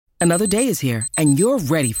Another day is here, and you're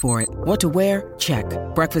ready for it. What to wear? Check.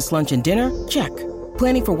 Breakfast, lunch, and dinner? Check.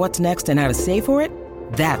 Planning for what's next and how to save for it?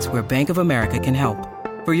 That's where Bank of America can help.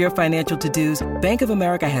 For your financial to-dos, Bank of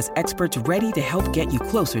America has experts ready to help get you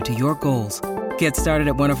closer to your goals. Get started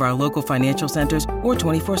at one of our local financial centers or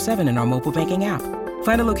 24/7 in our mobile banking app.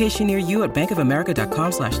 Find a location near you at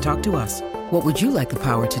bankofamerica.com/talktous. What would you like the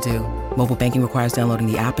power to do? Mobile banking requires downloading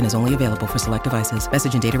the app and is only available for select devices.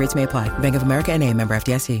 Message and data rates may apply. Bank of America N.A., member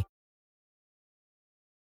FDIC.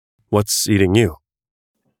 What's eating you?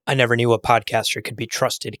 I never knew a podcaster could be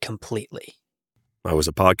trusted completely. I was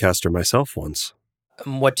a podcaster myself once.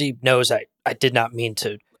 What deep knows I did not mean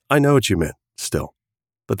to. I know what you meant, still.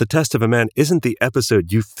 But the test of a man isn't the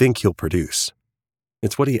episode you think he'll produce.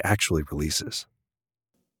 It's what he actually releases.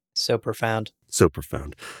 So profound. So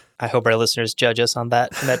profound. I hope our listeners judge us on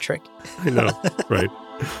that metric. I know, right?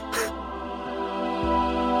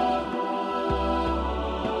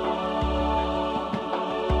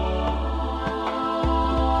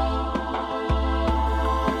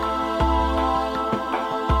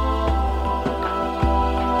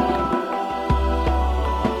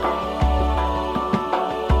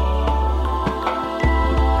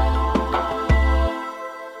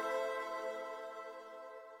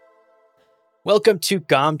 Welcome to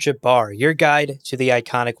Gom Jabbar, your guide to the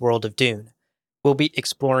iconic world of Dune. We'll be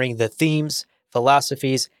exploring the themes,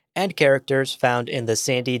 philosophies, and characters found in the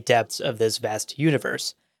sandy depths of this vast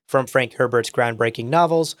universe, from Frank Herbert's groundbreaking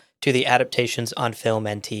novels to the adaptations on film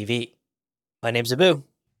and TV. My name's Abu.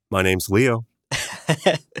 My name's Leo.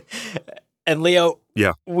 And Leo,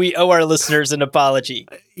 yeah, we owe our listeners an apology.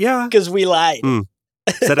 Yeah. Because we lied.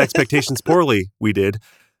 Set expectations poorly, we did.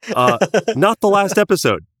 Not the last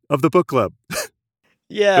episode of the book club.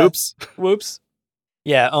 Yeah. Oops. Whoops.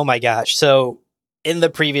 Yeah. Oh my gosh. So in the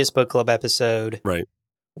previous book club episode, right,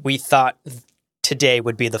 we thought today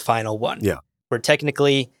would be the final one. Yeah. We're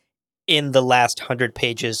technically in the last 100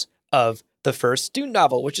 pages of the first Dune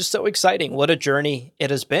novel, which is so exciting. What a journey it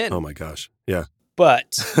has been. Oh my gosh. Yeah.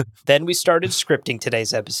 But then we started scripting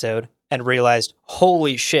today's episode and realized,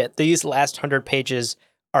 holy shit, these last 100 pages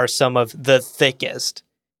are some of the thickest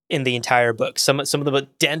in the entire book. Some of the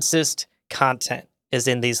densest content is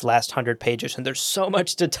in these last 100 pages, and there's so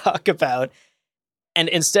much to talk about. And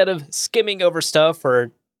instead of skimming over stuff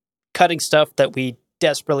or cutting stuff that we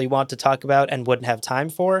desperately want to talk about and wouldn't have time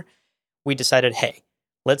for, we decided, hey,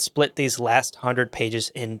 let's split these last 100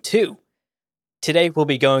 pages in two. Today, we'll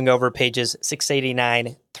be going over pages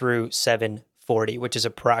 689 through 740, which is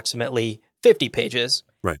approximately 50 pages.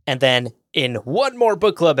 Right. And then in one more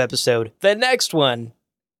book club episode, the next one,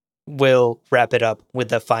 we'll wrap it up with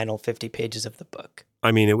the final 50 pages of the book.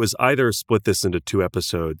 I mean, it was either split this into two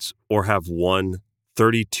episodes or have one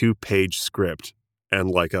 32-page script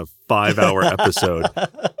and like a 5-hour episode.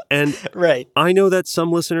 And right. I know that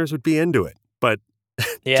some listeners would be into it, but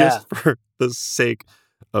yeah, just for the sake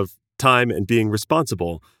of time and being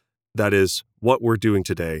responsible, that is what we're doing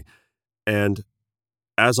today. And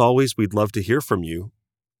as always, we'd love to hear from you,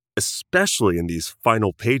 especially in these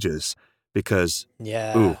final pages, because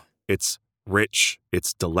it's rich,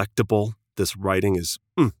 it's delectable. This writing is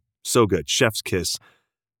so good. Chef's kiss.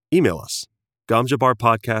 Email us,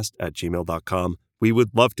 gomjabarpodcast@gmail.com. We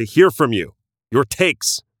would love to hear from you. Your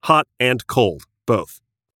takes, hot and cold, both.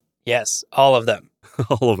 Yes, all of them.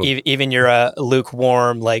 All of them. Even your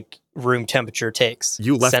lukewarm, room temperature takes.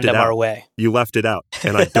 You left Send it them out. our way. You left it out,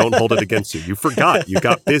 and I don't hold it against you. You forgot. You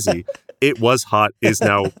got busy. It was hot, is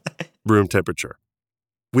now room temperature.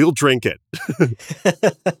 We'll drink it.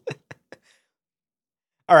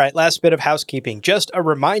 All right, last bit of housekeeping. Just a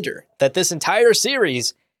reminder that this entire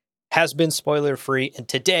series has been spoiler-free, and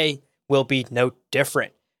today will be no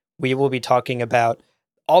different. We will be talking about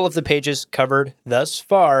all of the pages covered thus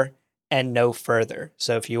far and no further.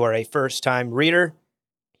 So if you are a first-time reader,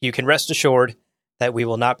 you can rest assured that we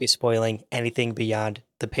will not be spoiling anything beyond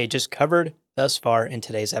the pages covered thus far in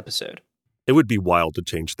today's episode. It would be wild to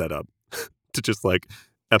change that up to just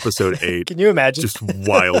episode 8. Can you imagine? Just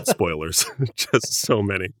wild spoilers. Just so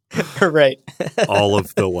many. Right. All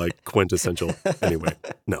of the quintessential. Anyway,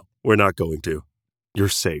 no, we're not going to. You're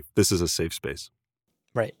safe. This is a safe space.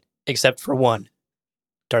 Right. Except for one.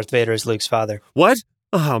 Darth Vader is Luke's father. What?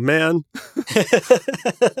 Oh, man.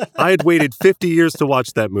 I had waited 50 years to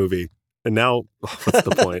watch that movie. And now, what's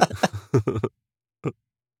the point?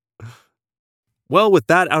 Well, with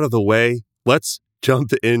that out of the way, let's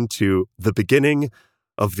jump into the beginning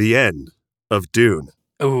of the end of Dune.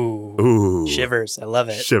 Ooh. Shivers. I love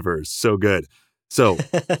it. Shivers. So good. So,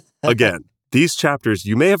 again, these chapters,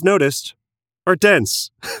 you may have noticed, are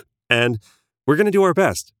dense. And we're going to do our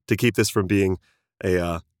best to keep this from being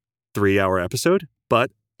a 3-hour episode,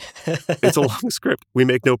 but it's a long script. We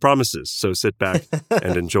make no promises, so sit back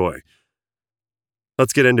and enjoy.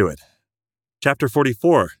 Let's get into it. Chapter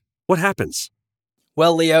 44. What happens?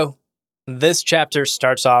 Well, Leo, this chapter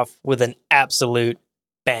starts off with an absolute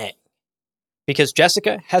bang. Because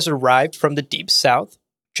Jessica has arrived from the Deep South,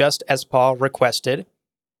 just as Paul requested,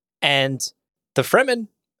 and the Fremen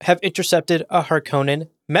have intercepted a Harkonnen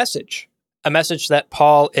message. A message that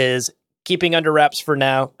Paul is keeping under wraps for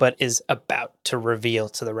now, but is about to reveal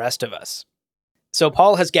to the rest of us. So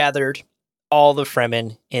Paul has gathered all the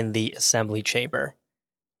Fremen in the assembly chamber.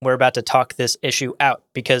 We're about to talk this issue out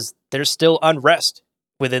because there's still unrest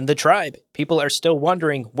within the tribe. People are still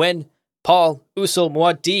wondering when Paul Usul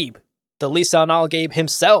Muad'Dib, the Lisan al-Gaib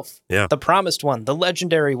himself, the promised one, the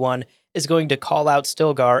legendary one, is going to call out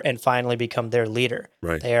Stilgar and finally become their leader.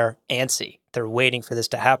 Right. They are antsy. They're waiting for this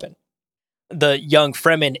to happen. The young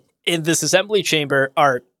Fremen in this assembly chamber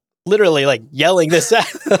are literally like yelling this out.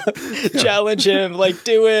 Challenge him, like,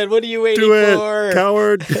 do it. What are you waiting for?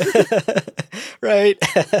 Coward. Right.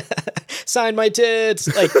 Sign my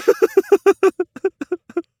tits. Like,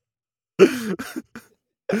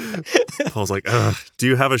 Paul's like, do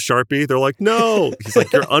you have a Sharpie? They're like, no. He's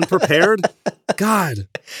like, you're unprepared? God.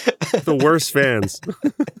 The worst fans.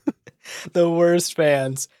 The worst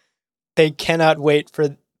fans. They cannot wait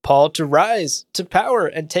for Paul to rise to power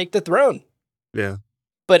and take the throne. Yeah.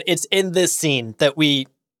 But it's in this scene that we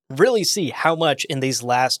really see how much in these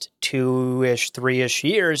last 2-ish, 3-ish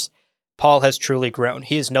years, Paul has truly grown.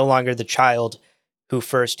 He is no longer the child who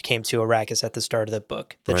first came to Arrakis at the start of the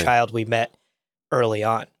book, the child we met early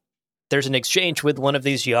on. There's an exchange with one of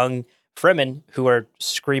these young Fremen who are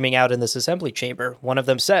screaming out in this assembly chamber. One of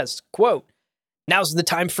them says, quote, "Now's the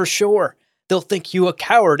time for sure. They'll think you a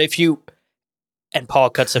coward if you..." And Paul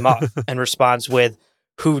cuts him off and responds with,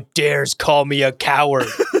 "Who dares call me a coward?"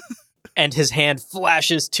 And his hand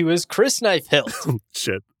flashes to his crysknife hilt.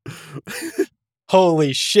 Shit.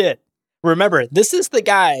 Holy shit. Remember, this is the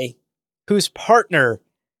guy whose partner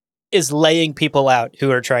is laying people out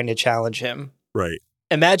who are trying to challenge him. Right.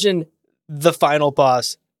 Imagine the final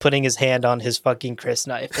boss putting his hand on his fucking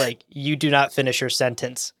crysknife. Like, you do not finish your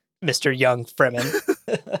sentence, Mr. Young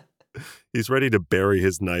Fremen. He's ready to bury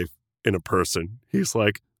his knife in a person. He's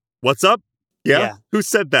like, what's up? Yeah? Who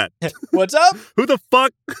said that? What's up? Who the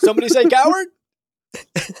fuck? Somebody say coward?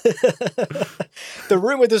 The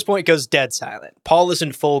room at this point goes dead silent. Paul is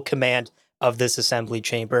in full command of this assembly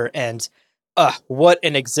chamber, and what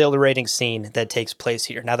an exhilarating scene that takes place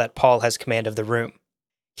here now that Paul has command of the room.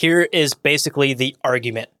 Here is basically the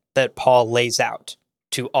argument that Paul lays out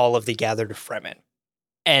to all of the gathered Fremen.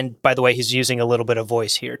 And by the way, he's using a little bit of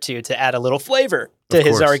voice here too to add a little flavor to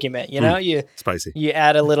his argument. You know, spicy. You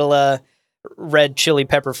add a little red chili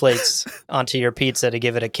pepper flakes onto your pizza to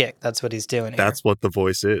give it a kick. That's what he's doing here. That's what the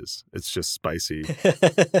voice is. It's just spicy,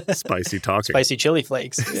 spicy talking. Spicy chili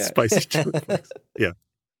flakes. Yeah. Spicy chili flakes. Yeah.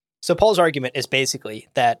 So Paul's argument is basically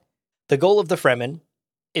that the goal of the Fremen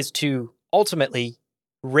is to ultimately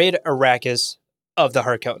rid Arrakis of the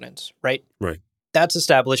Harkonnens, right? Right. That's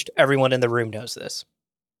established. Everyone in the room knows this.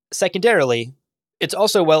 Secondarily, it's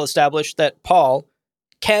also well established that Paul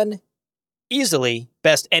can easily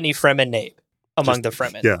best any Fremen name among the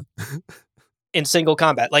Fremen. Yeah. In single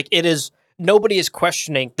combat. Like, it is, nobody is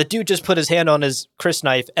questioning. The dude just put his hand on his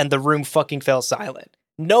crysknife and the room fucking fell silent.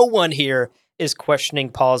 No one here is questioning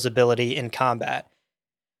Paul's ability in combat.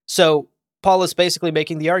 So Paul is basically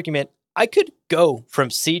making the argument, I could go from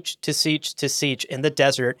siege to siege to siege in the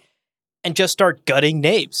desert and just start gutting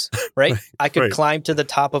names, right? I could climb to the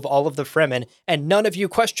top of all of the Fremen, and none of you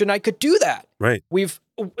question I could do that. Right.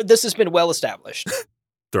 This has been well established.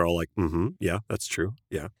 They're all like, yeah, that's true.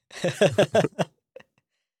 Yeah.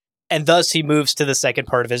 And thus he moves to the second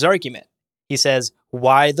part of his argument. He says,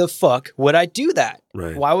 why the fuck would I do that?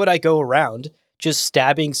 Right. Why would I go around just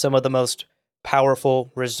stabbing some of the most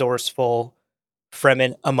powerful, resourceful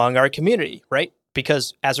Fremen among our community, right?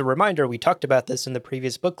 Because as a reminder, we talked about this in the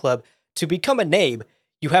previous book club, to become a Nabe,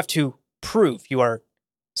 you have to prove you are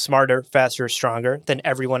smarter, faster, stronger than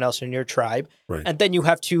everyone else in your tribe. Right. And then you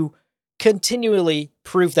have to continually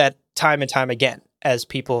prove that time and time again as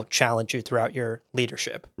people challenge you throughout your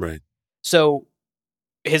leadership. Right. So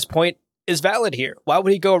his point is valid here. Why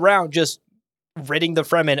would he go around just ridding the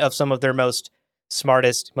Fremen of some of their most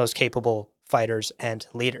smartest, most capable fighters and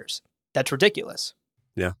leaders? That's ridiculous.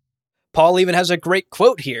 Yeah. Paul even has a great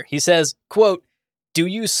quote here. He says, quote, "Do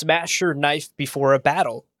you smash your knife before a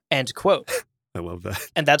battle?" End quote. I love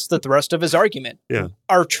that. And that's the thrust of his argument. Yeah.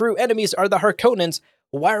 Our true enemies are the Harkonnens.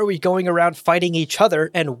 Why are we going around fighting each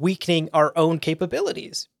other and weakening our own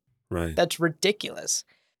capabilities? Right. That's ridiculous.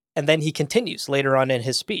 And then he continues later on in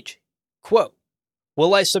his speech, quote,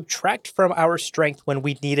 "Will I subtract from our strength when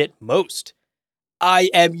we need it most? I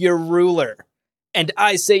am your ruler, and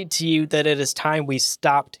I say to you that it is time we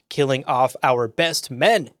stopped killing off our best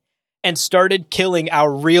men and started killing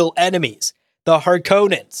our real enemies, the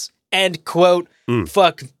Harkonnens." End quote.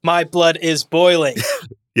 Fuck, my blood is boiling.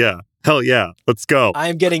 Yeah. Hell yeah. Let's go.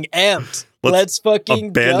 I'm getting amped. Let's fucking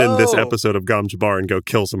abandon go. this episode of Gom Jabbar and go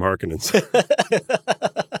kill some Harkonnens.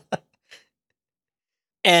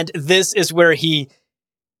 And this is where he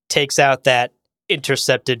takes out that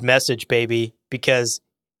intercepted message, baby, because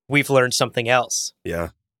we've learned something else. Yeah.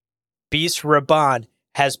 Beast Raban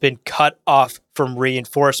has been cut off from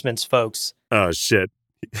reinforcements, folks. Oh, shit.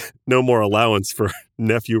 No more allowance for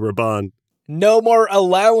Nephew Raban. No more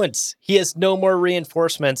allowance. He has no more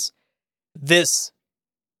reinforcements. This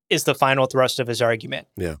is the final thrust of his argument.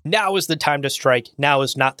 Yeah. Now is the time to strike. Now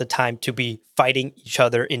is not the time to be fighting each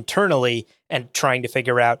other internally and trying to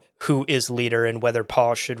figure out who is leader and whether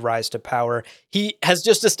Paul should rise to power. He has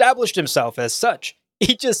just established himself as such.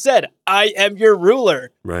 He just said, "I am your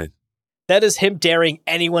ruler." Right. That is him daring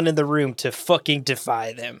anyone in the room to fucking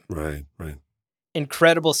defy them. Right.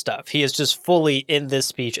 Incredible stuff. He has just fully, in this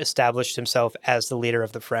speech, established himself as the leader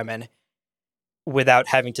of the Fremen without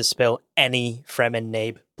having to spill any Fremen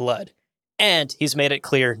Nabe blood. And he's made it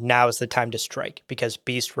clear now is the time to strike because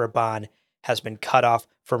Beast Raban has been cut off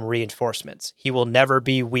from reinforcements. He will never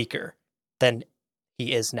be weaker than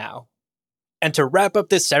he is now. And to wrap up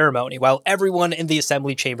this ceremony, while everyone in the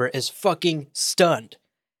assembly chamber is fucking stunned,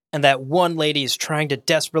 and that one lady is trying to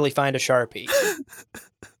desperately find a Sharpie,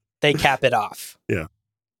 they cap it off. Yeah.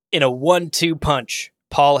 In a 1-2 punch,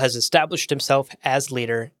 Paul has established himself as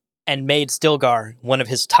leader and made Stilgar one of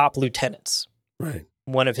his top lieutenants. Right.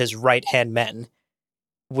 One of his right-hand men,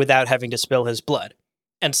 without having to spill his blood.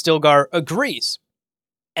 And Stilgar agrees.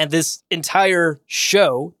 And this entire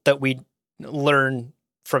show that we learn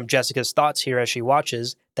from Jessica's thoughts here as she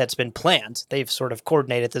watches, that's been planned, they've sort of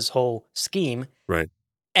coordinated this whole scheme, Right.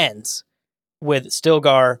 ends with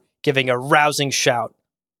Stilgar giving a rousing shout,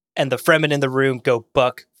 and the Fremen in the room go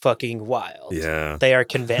buck fucking wild. Yeah. They are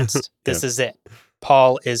convinced. This is it.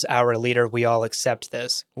 Paul is our leader. We all accept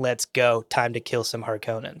this. Let's go. Time to kill some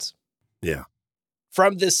Harkonnens. Yeah.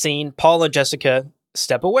 From this scene, Paul and Jessica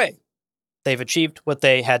step away. They've achieved what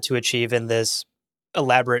they had to achieve in this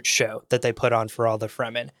elaborate show that they put on for all the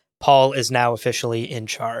Fremen. Paul is now officially in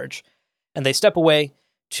charge. And they step away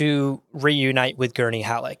to reunite with Gurney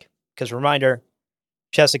Halleck. Because reminder,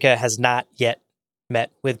 Jessica has not yet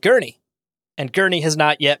met with Gurney. And Gurney has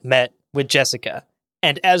not yet met with Jessica.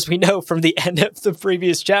 And as we know from the end of the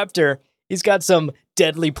previous chapter, he's got some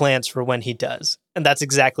deadly plans for when he does. And that's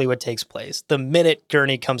exactly what takes place. The minute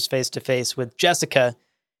Gurney comes face to face with Jessica,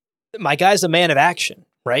 my guy's a man of action,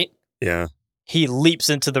 right? Yeah. He leaps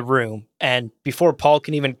into the room, and before Paul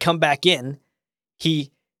can even come back in,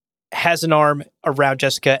 he has an arm around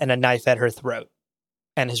Jessica and a knife at her throat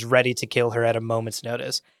and is ready to kill her at a moment's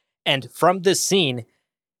notice. And from this scene,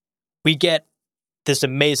 we get this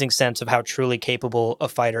amazing sense of how truly capable a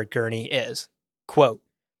fighter Gurney is. Quote,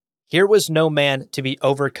 "Here was no man to be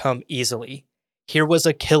overcome easily. Here was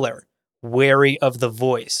a killer, wary of the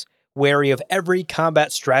voice, wary of every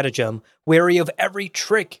combat stratagem, wary of every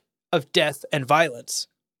trick of death and violence.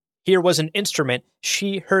 Here was an instrument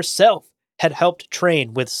she herself had helped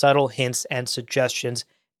train with subtle hints and suggestions."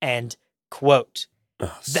 End quote.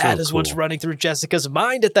 Oh, That is what's running through Jessica's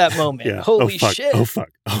mind at that moment. Yeah. Holy fuck. shit. Oh, fuck.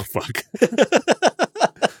 Oh, fuck.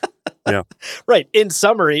 Yeah. Right. In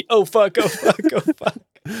summary, oh, fuck, oh, fuck, oh, fuck.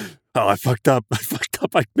 Oh, I fucked up.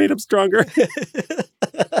 I made him stronger.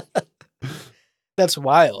 That's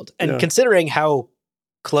wild. And Yeah. considering how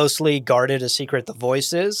closely guarded a secret the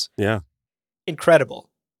voice is, Yeah. incredible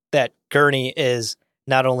that Gurney is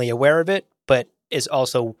not only aware of it, but is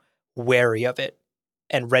also wary of it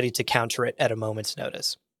and ready to counter it at a moment's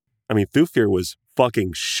notice. I mean, Thufir was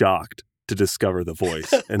fucking shocked to discover the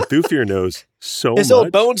voice. And Thufir knows so His much.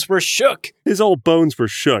 old bones were shook. His old bones were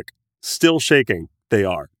shook. Still shaking. They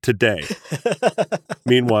are. Today.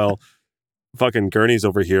 Meanwhile, fucking Gurney's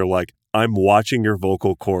over here like, I'm watching your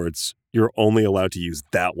vocal cords. You're only allowed to use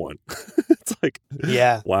that one. It's like,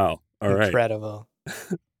 Yeah. wow. All right. Incredible.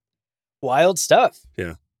 Wild stuff.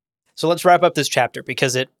 Yeah. So let's wrap up this chapter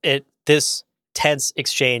because this tense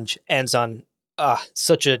exchange ends on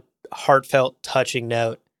such a heartfelt, touching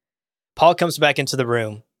note. Paul comes back into the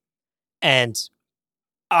room, and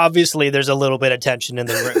obviously there's a little bit of tension in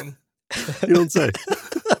the room. You don't say.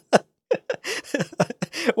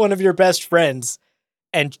 One of your best friends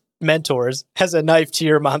and mentors has a knife to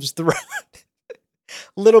your mom's throat.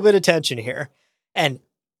 Little bit of tension here. And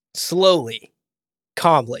Slowly,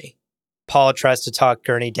 calmly, Paul tries to talk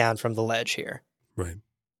Gurney down from the ledge here. Right.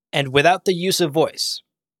 And without the use of voice,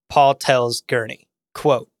 Paul tells Gurney,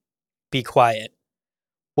 quote, "Be quiet.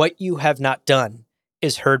 What you have not done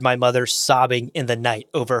is heard my mother sobbing in the night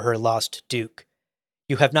over her lost Duke.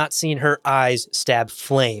 You have not seen her eyes stab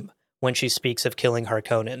flame when she speaks of killing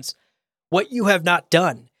Harkonnens. What you have not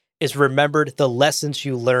done is remembered the lessons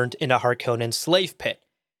you learned in a Harkonnen slave pit.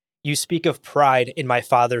 You speak of pride in my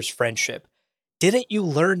father's friendship. Didn't you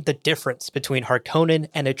learn the difference between Harkonnen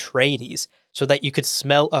and Atreides so that you could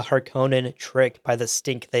smell a Harkonnen trick by the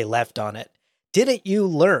stink they left on it? Didn't you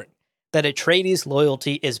learn that Atreides'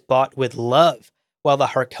 loyalty is bought with love while the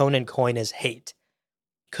Harkonnen coin is hate?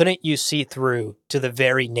 Couldn't you see through to the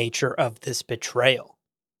very nature of this betrayal?"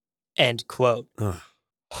 End quote. Ugh.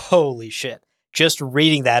 Holy shit. Just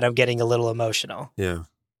reading that, I'm getting a little emotional. Yeah.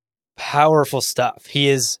 Powerful stuff. He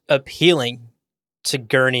is appealing to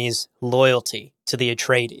Gurney's loyalty to the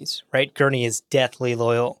Atreides, right? Gurney is deathly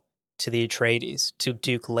loyal to the Atreides, to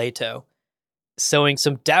Duke Leto, sowing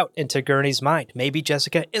some doubt into Gurney's mind. Maybe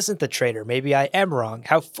Jessica isn't the traitor. Maybe I am wrong.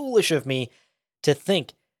 How foolish of me to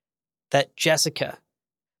think that Jessica,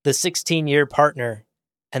 the 16-year partner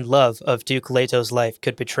and love of Duke Leto's life,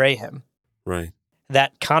 could betray him. Right.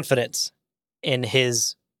 That confidence in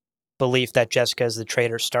his belief that Jessica is the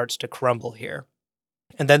traitor starts to crumble here.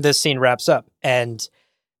 And then this scene wraps up, and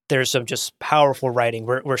there's some just powerful writing.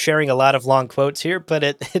 We're sharing a lot of long quotes here, but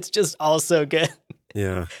it's just all so good.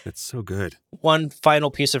 Yeah, it's so good. One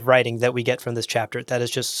final piece of writing that we get from this chapter that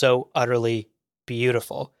is just so utterly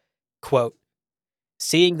beautiful. Quote,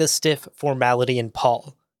 "Seeing the stiff formality in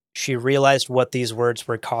Paul, she realized what these words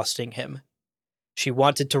were costing him. She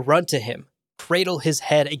wanted to run to him, cradle his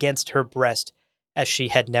head against her breast as she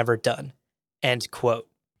had never done." End quote.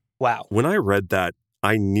 Wow. When I read that,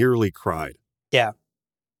 I nearly cried. Yeah.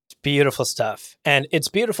 It's beautiful stuff. And it's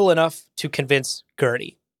beautiful enough to convince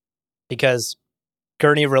Gurney, because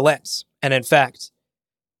Gurney relents and, in fact,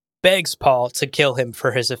 begs Paul to kill him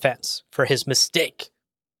for his offense, for his mistake.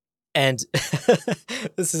 And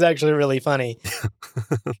this is actually really funny.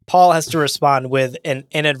 Paul has to respond with an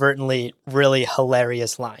inadvertently really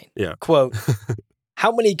hilarious line. Yeah. Quote,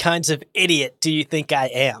 "How many kinds of idiot do you think I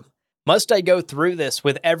am? Must I go through this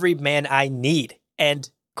with every man I need?"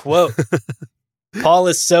 End quote. Paul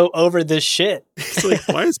is so over this shit. It's like,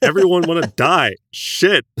 why does everyone want to die?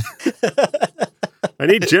 Shit. I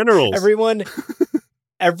need generals. Everyone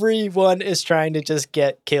is trying to just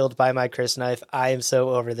get killed by my crysknife. I am so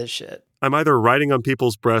over this shit. I'm either writing on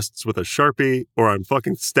people's breasts with a Sharpie or I'm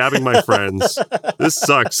fucking stabbing my friends. This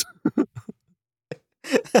sucks.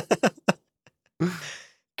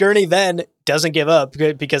 Gurney then doesn't give up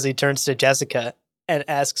because he turns to Jessica and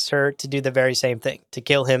asks her to do the very same thing, to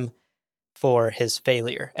kill him for his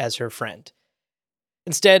failure as her friend.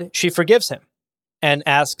 Instead, she forgives him and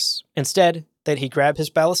asks instead that he grab his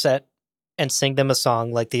balisette and sing them a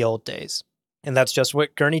song like the old days. And that's just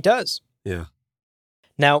what Gurney does. Yeah.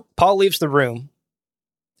 Now, Paul leaves the room,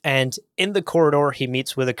 and in the corridor, he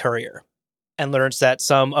meets with a courier and learns that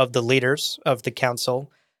some of the leaders of the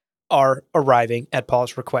council are arriving at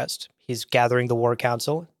Paul's request. He's gathering the war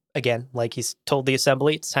council. Again, like he's told the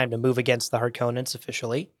assembly, it's time to move against the Harkonnens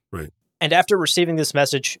officially. Right. And after receiving this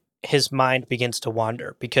message, his mind begins to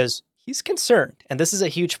wander because he's concerned. And this is a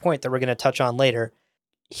huge point that we're going to touch on later.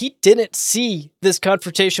 He didn't see this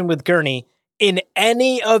confrontation with Gurney in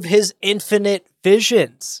any of his infinite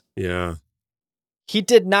visions. Yeah. He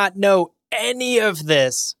did not know any of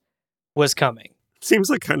this was coming. Seems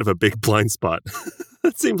like kind of a big blind spot.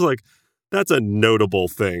 That seems like that's a notable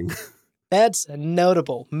thing. That's a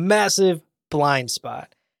notable, massive blind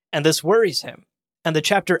spot. And this worries him. And the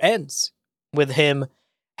chapter ends with him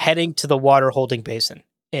heading to the water holding basin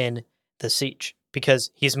in the siege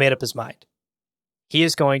because he's made up his mind. He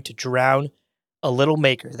is going to drown a little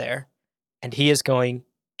maker there, and he is going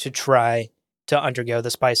to try to undergo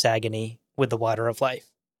the spice agony with the water of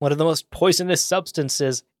life, one of the most poisonous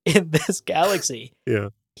substances in this galaxy. Yeah.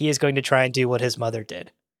 He is going to try and do what his mother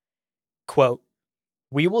did. Quote,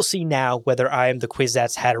 "We will see now whether I am the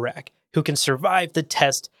Kwisatz Haderach who can survive the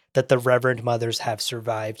test that the Reverend Mothers have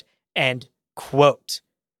survived." End quote.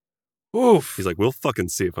 Oof. He's like, we'll fucking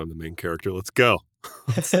see if I'm the main character. Let's go.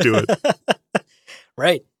 Let's do it.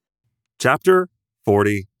 Right. Chapter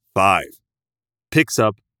 45 picks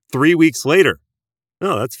up 3 weeks later.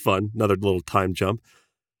 Oh, that's fun. Another little time jump.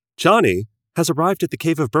 Chani has arrived at the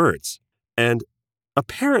Cave of Birds and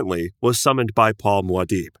apparently was summoned by Paul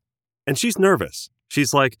Muad'Dib. And she's nervous.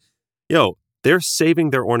 She's like, yo, they're saving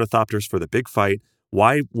their ornithopters for the big fight.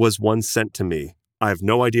 Why was one sent to me? I have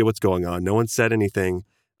no idea what's going on. No one said anything.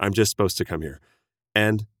 I'm just supposed to come here.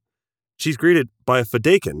 And she's greeted by a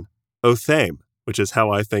Fedaykin, Othame, which is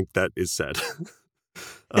how I think that is said.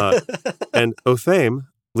 And Othame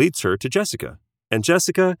leads her to Jessica. And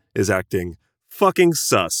Jessica is acting fucking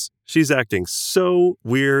sus. She's acting so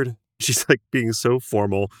weird. She's like being so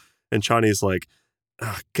formal. And Chani's like,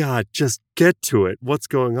 oh, God, just get to it. What's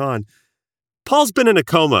going on? Paul's been in a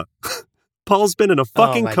coma. Paul's been in a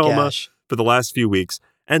fucking coma for the last few weeks,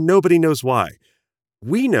 and nobody knows why.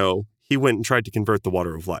 We know he went and tried to convert the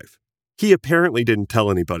water of life. He apparently didn't tell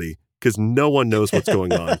anybody because no one knows what's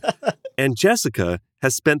going on. And Jessica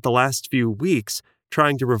has spent the last few weeks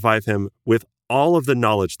trying to revive him with all of the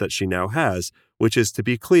knowledge that she now has, which is, to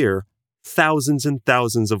be clear, thousands and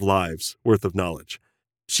thousands of lives worth of knowledge.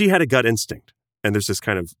 She had a gut instinct, and there's this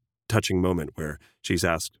kind of touching moment where she's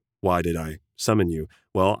asked, why did I summon you?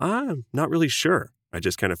 Well, I'm not really sure. I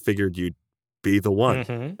just kind of figured you'd be the one.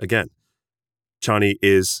 Mm-hmm. Again, Chani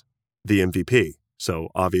is the MVP, so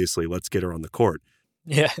obviously let's get her on the court.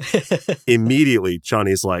 Yeah. Immediately,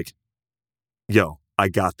 Chani's like, yo, I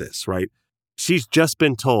got this, right? She's just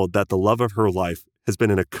been told that the love of her life has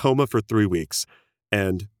been in a coma for 3 weeks,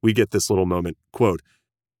 and we get this little moment, quote,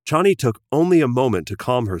 Chani took only a moment to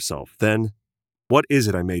calm herself. Then, what is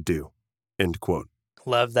it I may do? End quote.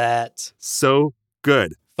 Love that. So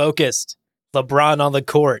good. Focused. LeBron on the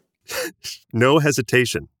court. No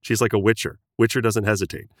hesitation. She's like a Witcher. Witcher doesn't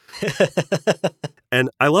hesitate. And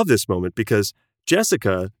I love this moment because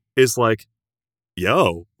Jessica is like,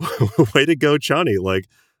 yo, way to go, Chani. Like,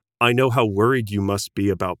 I know how worried you must be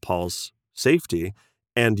about Paul's safety,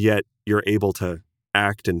 and yet you're able to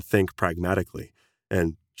act and think pragmatically.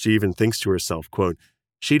 And she even thinks to herself, quote,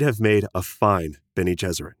 she'd have made a fine Bene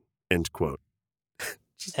Gesserit, end quote.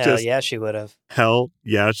 Hell yeah, she would have. Hell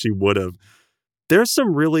yeah, she would have. There's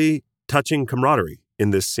some really touching camaraderie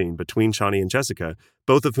in this scene between Chani and Jessica,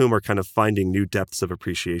 both of whom are kind of finding new depths of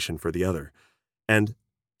appreciation for the other. And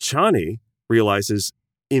Chani realizes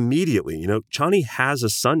immediately, Chani has a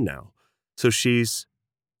son now. So she's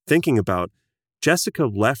thinking about Jessica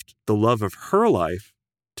left the love of her life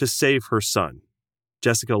to save her son.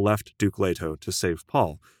 Jessica left Duke Leto to save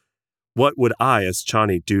Paul. What would I, as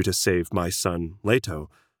Chani, do to save my son, Leto?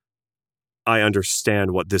 I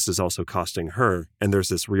understand what this is also costing her, and there's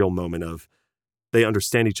this real moment of they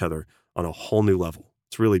understand each other on a whole new level.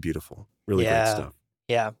 It's really beautiful, really great stuff.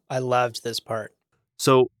 Yeah, I loved this part.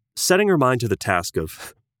 So, setting her mind to the task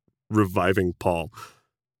of reviving Paul,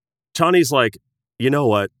 Chani's like, you know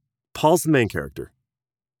what? Paul's the main character.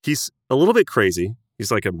 He's a little bit crazy.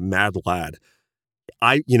 He's like a mad lad.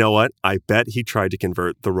 You know what? I bet he tried to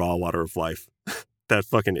convert the raw water of life. That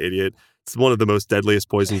fucking idiot. It's one of the most deadliest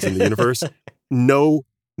poisons in the universe. No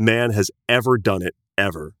man has ever done it,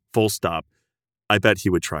 ever. Full stop. I bet he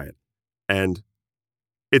would try it. And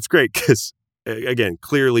it's great because, again,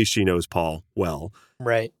 clearly she knows Paul well.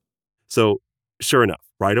 Right. So, sure enough,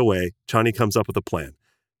 right away, Chani comes up with a plan.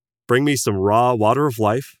 Bring me some raw water of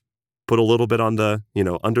life, put a little bit on the,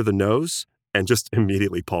 under the nose, and just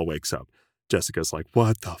immediately Paul wakes up. Jessica's like,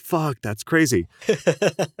 what the fuck? That's crazy.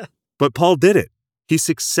 But Paul did it. He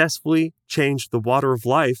successfully changed the water of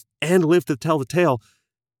life and lived to tell the tale.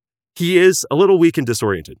 He is a little weak and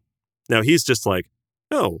disoriented. Now he's just like,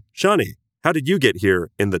 oh, Chani, how did you get here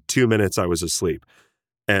in the 2 minutes I was asleep?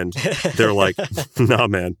 And they're like, nah,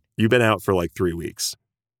 man, you've been out for like 3 weeks.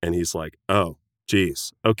 And he's like, oh,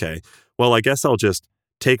 geez. Okay. Well, I guess I'll just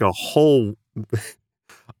take a whole...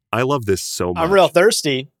 I love this so much. I'm real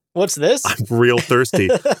thirsty. What's this? I'm real thirsty.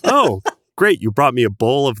 Oh, great. You brought me a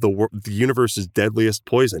bowl of the universe's deadliest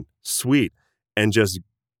poison. Sweet. And just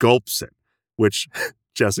gulps it, which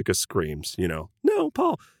Jessica screams, no,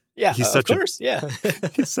 Paul. Yeah, of course. Yeah.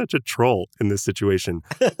 He's such a troll in this situation.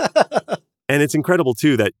 And it's incredible,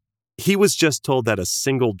 too, that he was just told that a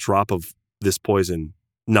single drop of this poison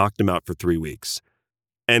knocked him out for 3 weeks.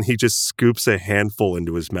 And he just scoops a handful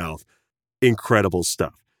into his mouth. Incredible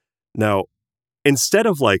stuff. Now, instead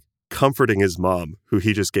of comforting his mom, who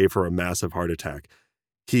he just gave her a massive heart attack,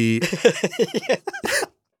 he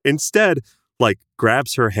instead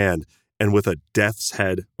grabs her hand and with a death's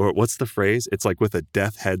head, or what's the phrase? It's with a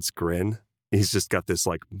death head's grin. He's just got this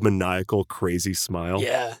maniacal, crazy smile.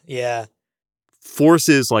 Yeah.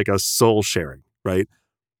 Forces a soul sharing, right?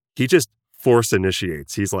 He just force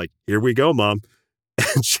initiates. He's like, here we go, Mom.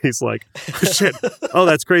 And she's like, oh, shit. Oh,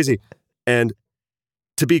 that's crazy. And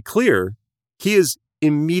to be clear, he is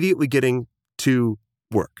immediately getting to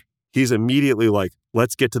work. He's immediately like,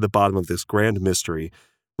 let's get to the bottom of this grand mystery.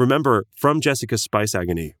 Remember, from Jessica's Spice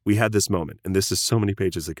Agony, we had this moment, and this is so many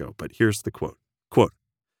pages ago, but here's the quote. Quote,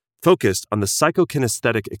 focused on the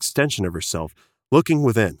psychokinesthetic extension of herself, looking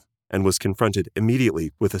within, and was confronted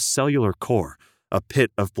immediately with a cellular core, a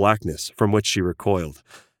pit of blackness from which she recoiled.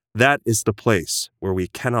 That is the place where we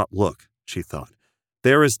cannot look, she thought.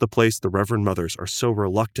 There is the place the Reverend Mothers are so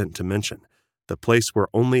reluctant to mention, the place where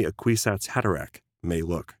only a Kwisatz Haderach may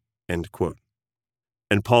look. End quote.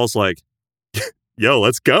 And Paul's like, yo,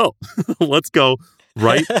 let's go. Let's go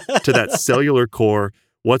right to that cellular core.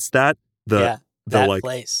 What's that? That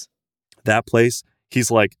place. That place.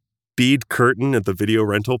 He's like, bead curtain at the video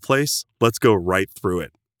rental place. Let's go right through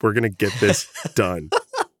it. We're going to get this done.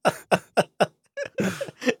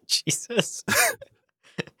 Jesus.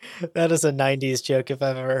 That is a 90s joke if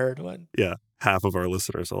I've ever heard one. Yeah. Half of our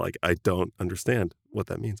listeners are like, I don't understand what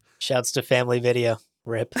that means. Shouts to Family Video.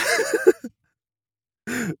 RIP.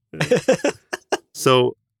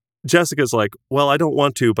 So Jessica's like, well, I don't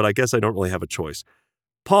want to, but I guess I don't really have a choice.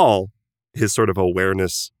 Paul, his sort of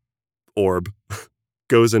awareness orb,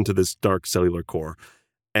 goes into this dark cellular core,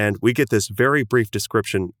 and we get this very brief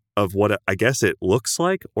description of what I guess it looks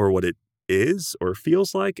like or what it is or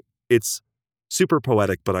feels like. It's super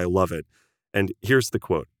poetic, but I love it. And here's the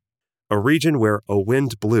quote. A region where a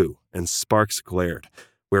wind blew and sparks glared,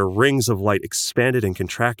 where rings of light expanded and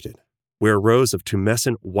contracted, where rows of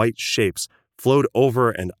tumescent white shapes flowed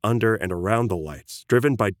over and under and around the lights,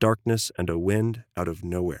 driven by darkness and a wind out of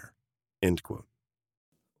nowhere. End quote.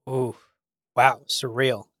 Ooh, wow,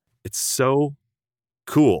 surreal. It's so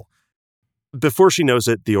cool. Before she knows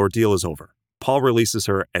it, the ordeal is over. Paul releases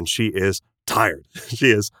her, and she is tired.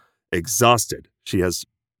 She is exhausted. She has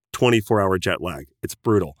 24-hour jet lag. It's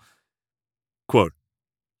brutal. Quote,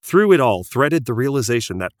 through it all threaded the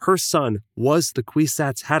realization that her son was the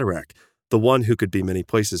Kwisatz Haderach, the one who could be many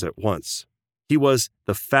places at once. He was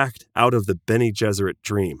the fact out of the Bene Gesserit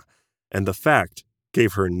dream, and the fact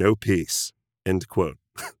gave her no peace. End quote.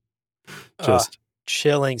 Just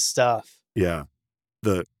chilling stuff. Yeah.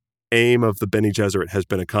 The aim of the Bene Gesserit has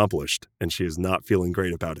been accomplished, and she is not feeling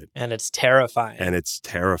great about it. And it's terrifying.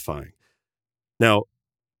 Now,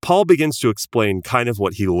 Paul begins to explain kind of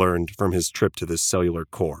what he learned from his trip to this cellular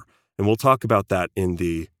core, and we'll talk about that in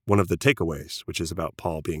one of the takeaways, which is about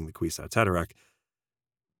Paul being the Kwisatz Haderach.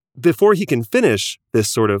 Before he can finish this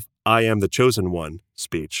sort of I am the chosen one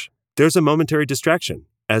speech, there's a momentary distraction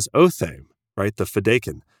as Othame, right, the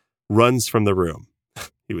Fedaykin, runs from the room.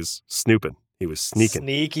 He was snooping. He was sneaking.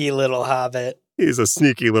 Sneaky little hobbit. He's a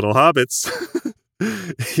sneaky little hobbit.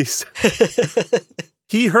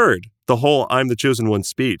 He heard the whole I'm the chosen one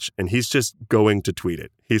speech, and he's just going to tweet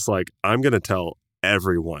it. He's like, I'm going to tell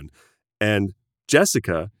everyone. And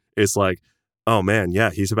Jessica is like, oh man, yeah,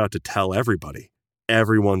 he's about to tell everybody.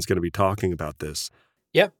 Everyone's going to be talking about this.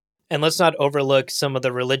 Yep. And let's not overlook some of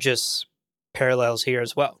the religious parallels here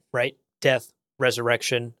as well, right? Death,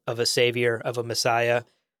 resurrection of a savior, of a Messiah.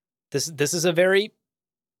 This is a very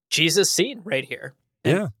Jesus scene right here.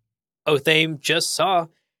 And yeah. Othame just saw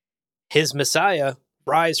his Messiah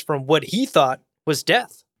rise from what he thought was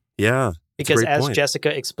death. Yeah. Because as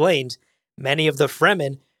Jessica explained, many of the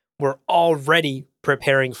Fremen were already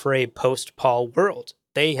preparing for a post-Paul world.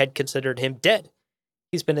 They had considered him dead.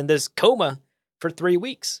 He's been in this coma for 3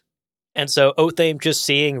 weeks. And so Othame just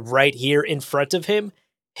seeing right here in front of him,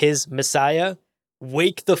 his Messiah,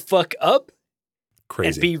 wake the fuck up. Crazy.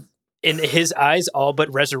 And be, in his eyes, all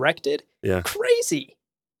but resurrected. Yeah. Crazy.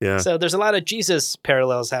 Yeah. So there's a lot of Jesus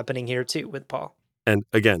parallels happening here too with Paul. And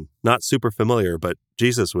again, not super familiar, but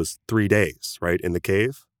Jesus was 3 days, right, in the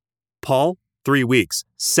cave. Paul, 3 weeks,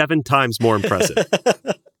 7 times more impressive.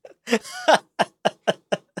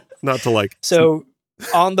 Not to like... So,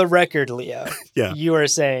 on the record, Leo, yeah. You are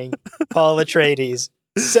saying Paul Atreides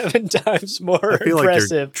 7 times more I feel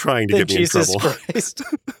impressive like you're trying to get me Jesus in trouble. Christ.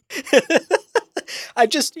 I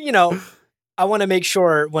just, I want to make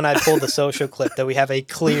sure when I pull the social clip that we have a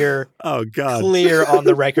clear, clear on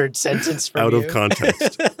the record sentence from out you. Of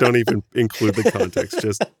context. Don't even include the context.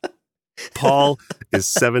 Just Paul is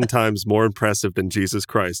 7 times more impressive than Jesus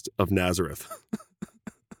Christ of Nazareth.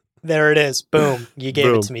 There it is. Boom. You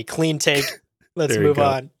gave it to me. Clean take. Let's move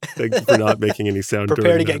on. Thank you for not making any sound.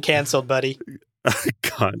 Prepare to get canceled, buddy.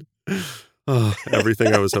 God. Oh,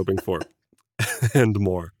 everything I was hoping for. And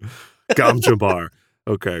more. Gom Jabbar.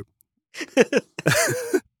 Okay.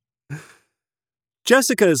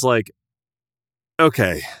 Jessica is like,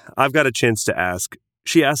 okay, I've got a chance to ask.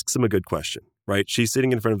 She asks him a good question, right? She's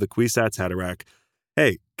sitting in front of the Kwisatz Haderach.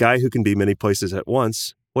 Hey, guy who can be many places at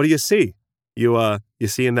once. What do you see? You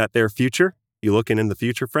seeing that there future? You looking in the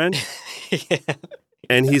future, friend? Yeah.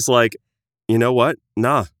 And he's like, you know what?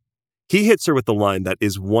 Nah. He hits her with the line that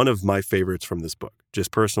is one of my favorites from this book.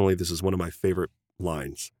 Just personally, this is one of my favorite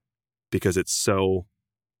lines because it's so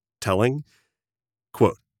telling.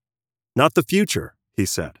 Quote, "Not the future," he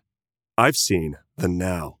said. "I've seen the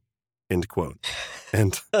now." End quote.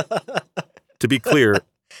 And to be clear,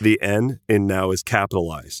 the N in now is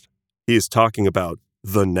capitalized. He is talking about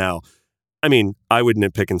the now. I mean, I would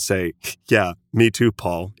nitpick and say, yeah, me too,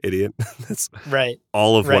 Paul, idiot. That's Right.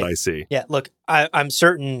 all of what I see. Yeah, look, I'm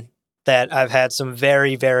certain that I've had some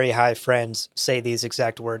very, very high friends say these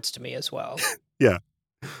exact words to me as well. Yeah.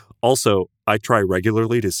 Also, I try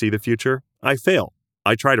regularly to see the future. I fail.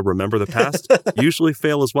 I try to remember the past. Usually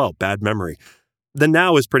fail as well. Bad memory. The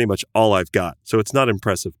now is pretty much all I've got. So it's not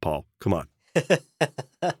impressive, Paul. Come on.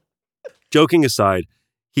 Joking aside,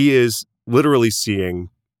 he is literally seeing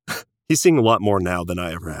a lot more now than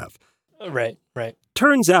I ever have. Right.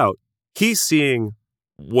 Turns out he's seeing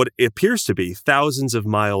what appears to be thousands of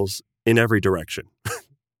miles in every direction.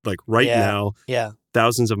 Like now,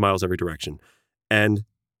 thousands of miles every direction. And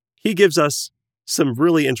he gives us some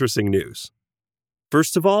really interesting news.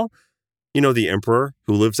 First of all, the Emperor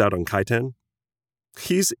who lives out on Kaiten,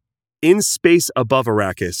 he's in space above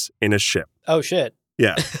Arrakis in a ship. Oh, shit.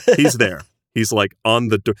 Yeah, he's there. He's like on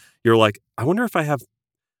the door. You're like, I wonder if I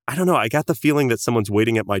don't know. I got the feeling that someone's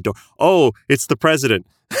waiting at my door. Oh, it's the president.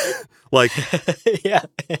 Like, yeah.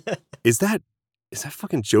 Is that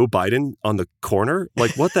fucking Joe Biden on the corner?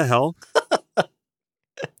 Like, what the hell?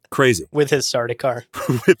 Crazy. With his Sardaukar.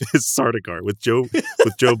 With Joe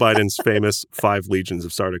Biden's famous 5 legions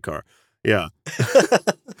of Sardaukar. Yeah.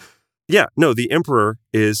 Yeah, no, the Emperor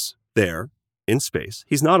is there in space.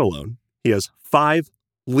 He's not alone. He has 5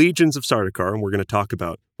 legions of Sardaukar, and we're going to talk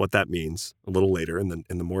about what that means a little later in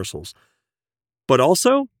the morsels. But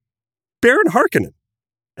also, Baron Harkonnen.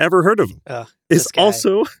 Ever heard of him? Is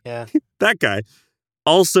also that guy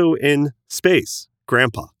also in space.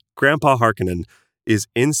 Grandpa Harkonnen is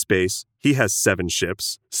in space. He has 7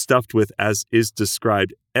 ships stuffed with, as is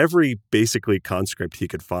described, every basically conscript he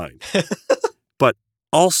could find. But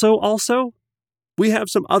also, we have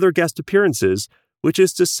some other guest appearances, which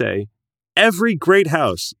is to say, every great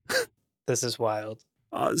house. This is wild.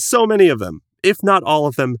 So many of them, if not all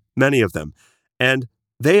of them, many of them. And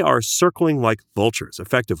they are circling like vultures,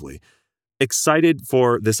 effectively, excited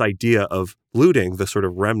for this idea of looting the sort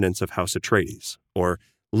of remnants of House Atreides, or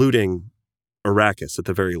looting Arrakis at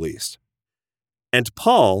the very least. And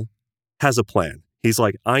Paul has a plan. He's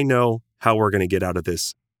like, I know how we're going to get out of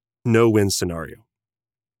this no-win scenario.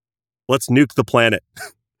 Let's nuke the planet.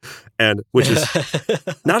 And which is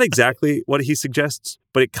not exactly what he suggests,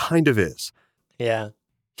 but it kind of is. Yeah.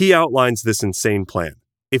 He outlines this insane plan.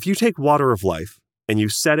 If you take water of life and you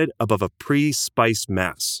set it above a pre-spice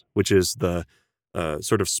mass, which is the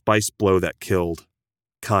sort of spice blow that killed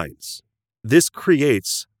Kynes, this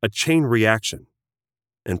creates a chain reaction.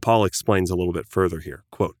 And Paul explains a little bit further here.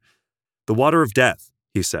 Quote, "The water of death,"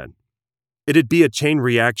 he said. "It'd be a chain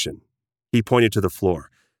reaction." He pointed to the floor.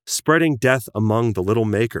 "Spreading death among the little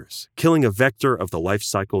makers, killing a vector of the life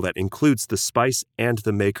cycle that includes the spice and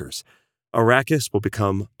the makers. Arrakis will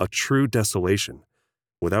become a true desolation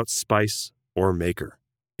without spice or maker."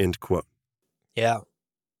 End quote. Yeah.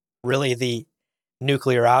 Really the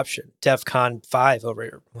nuclear option. DEFCON 5 over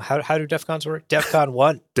here. How do DEFCONs work? DEFCON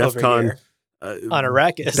 1 over here. On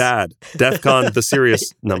Arrakis. Bad. DEFCON, the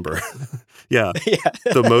serious number. Yeah.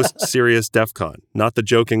 The most serious DEFCON. Not the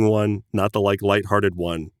joking one, not the lighthearted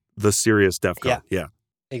one. The serious DEFCON. Yeah.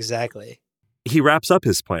 Exactly. He wraps up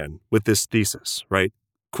his plan with this thesis, right?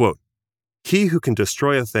 Quote, "He who can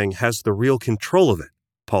destroy a thing has the real control of it,"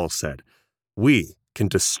 Paul said. "We can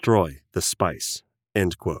destroy the spice."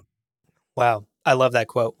 End quote. Wow. I love that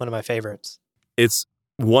quote. One of my favorites. It's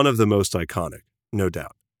one of the most iconic, no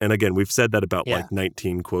doubt. And again, we've said that about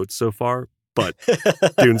 19 quotes so far, but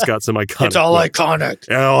Dune's got some iconic. It's all iconic.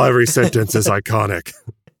 Oh, every sentence is iconic.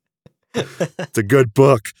 It's a good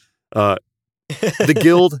book. The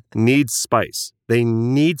guild needs spice. They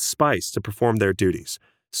need spice to perform their duties.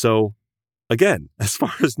 So again, as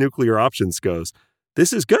far as nuclear options goes,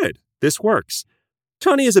 this is good. This works.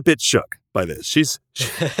 Chani is a bit shook by this. She's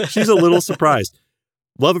a little surprised.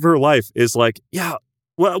 Love of her life is like, yeah,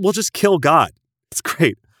 well, we'll just kill God. It's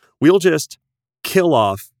great. We'll just kill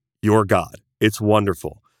off your God. It's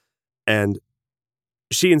wonderful. And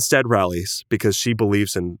she instead rallies because she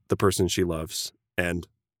believes in the person she loves. And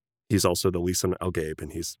he's also the Lisan al-Gaib,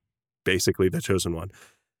 and he's basically the chosen one.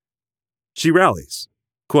 She rallies.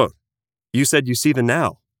 Quote, "You said you see the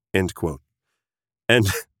now." End quote. And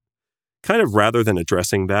kind of rather than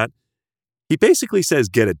addressing that, he basically says,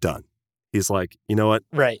 get it done. He's like, you know what?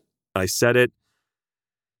 Right. I said it.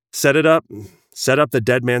 Set it up. Set up the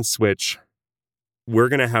dead man switch. We're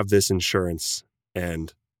going to have this insurance.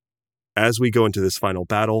 And as we go into this final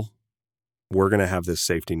battle, we're going to have this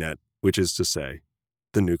safety net, which is to say,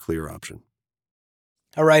 the nuclear option.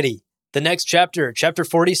 Alrighty. The next chapter, chapter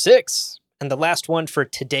 46, and the last one for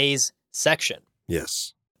today's section.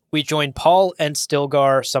 Yes. We join Paul and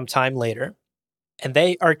Stilgar sometime later, and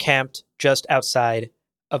they are camped just outside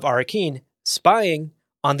of Arrakeen, spying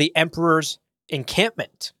on the Emperor's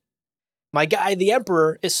encampment. My guy, the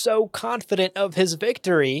Emperor, is so confident of his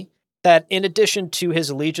victory that in addition to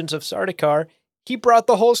his legions of Sardaukar, he brought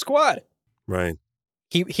the whole squad. Right.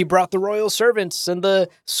 He brought the royal servants and the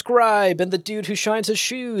scribe and the dude who shines his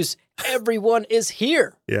shoes. Everyone is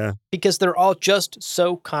here. Yeah. Because they're all just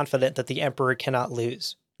so confident that the Emperor cannot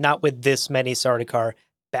lose. Not with this many Sardaukar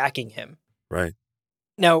backing him. Right.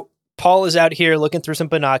 Now, Paul is out here looking through some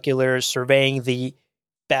binoculars, surveying the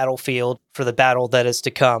battlefield for the battle that is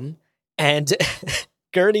to come. And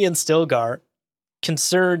Gurney and Stilgar,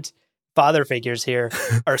 concerned father figures here,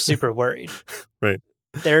 are super worried. Right.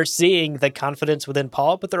 They're seeing the confidence within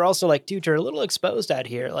Paul, but they're also like, dude, you're a little exposed out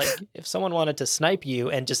here. Like, if someone wanted to snipe you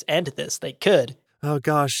and just end this, they could. Oh,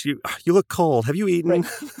 gosh, you look cold. Have you eaten? Right.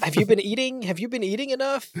 Have you been eating? Have you been eating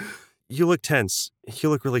enough? You look tense. You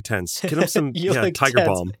look really tense. Get him some Tiger tense.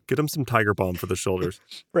 Balm. Get him some Tiger Balm for the shoulders.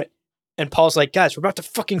 Right. And Paul's like, guys, we're about to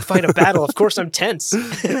fucking fight a battle. Of course I'm tense.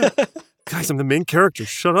 Guys, I'm the main character.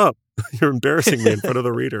 Shut up. You're embarrassing me in front of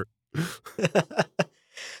the reader.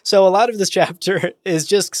 So a lot of this chapter is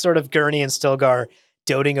just sort of Gurney and Stilgar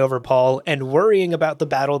doting over Paul and worrying about the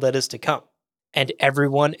battle that is to come. And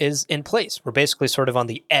everyone is in place. We're basically sort of on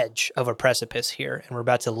the edge of a precipice here, and we're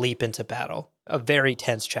about to leap into battle. A very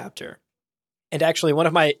tense chapter. And actually, one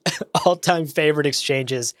of my all-time favorite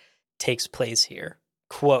exchanges takes place here.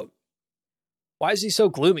 Quote, "Why is he so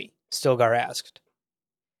gloomy?" Stilgar asked.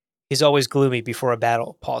 "He's always gloomy before a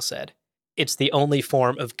battle," Paul said. "It's the only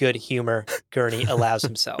form of good humor Gurney allows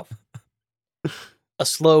himself." A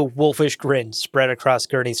slow, wolfish grin spread across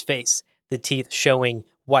Gurney's face, the teeth showing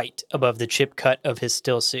white above the chip cut of his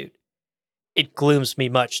still suit. "It glooms me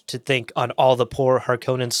much to think on all the poor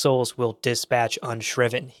Harkonnen souls we'll dispatch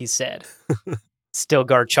unshriven," he said.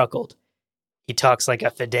 Stilgar chuckled. "He talks like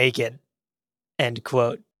a Fedaykin." End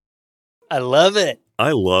quote. I love it.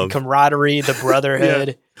 I love the camaraderie, the brotherhood.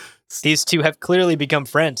 Yeah. These two have clearly become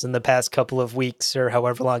friends in the past couple of weeks or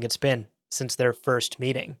however long it's been since their first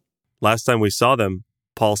meeting. Last time we saw them,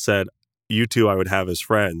 Paul said, you two I would have as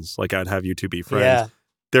friends. Like, I'd have you two be friends. Yeah.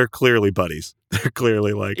 They're clearly buddies. They're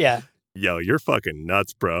clearly like, Yeah. Yo, you're fucking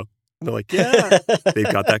nuts, bro. And they're like, yeah. They've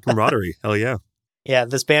got that camaraderie. Hell yeah. Yeah,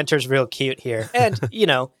 this banter's real cute here. And,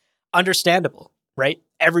 understandable, right?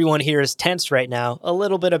 Everyone here is tense right now. A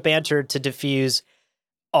little bit of banter to diffuse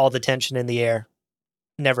all the tension in the air.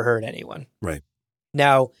 Never hurt anyone. Right.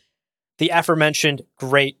 Now, the aforementioned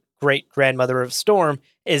great-great-grandmother of Storm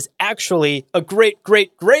is actually a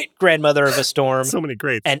great-great-great-grandmother of a storm. So many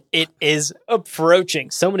greats. And it is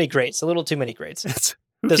approaching. So many greats. A little too many greats.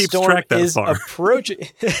 Who The keeps storm track that is far? approaching.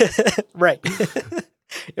 Right.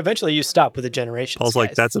 Eventually you stop with the generations. Paul's guys.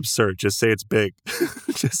 like, that's absurd. Just say it's big.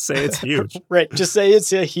 Just say it's huge. Right. Just say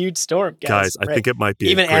it's a huge storm, guys. I think it might be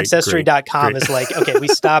even Ancestry.com is like, okay, we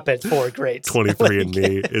stop at 4 greats.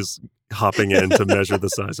 23andMe is hopping in to measure the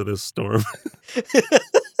size of this storm.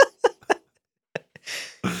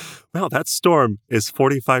 Wow, that storm is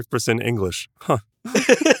 45% English. Huh.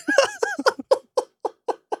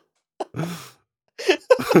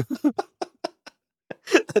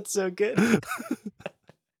 That's so good.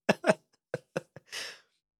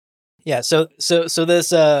 Yeah, so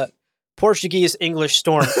this Portuguese English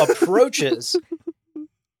storm approaches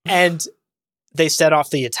and they set off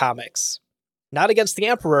the atomics. Not against the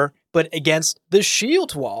Emperor, but against the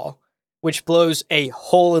shield wall, which blows a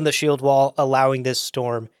hole in the shield wall, allowing this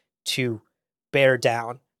storm to bear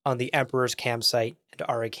down on the Emperor's campsite and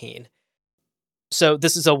Arrakeen. So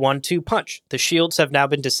this is a 1-2 punch. The shields have now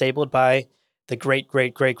been disabled by the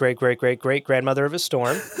great-great-great-great-great-great-grandmother of a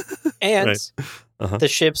storm, and Right. The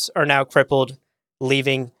ships are now crippled,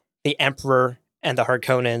 leaving the Emperor and the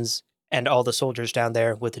Harkonnens and all the soldiers down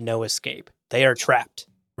there with no escape. They are trapped.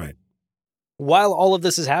 Right. While all of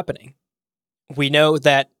this is happening, we know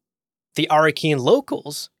that the Arrakeen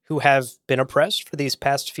locals, who have been oppressed for these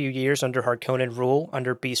past few years under Harkonnen rule,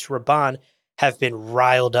 under Beast Rabban, have been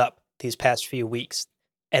riled up these past few weeks.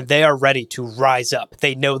 And they are ready to rise up.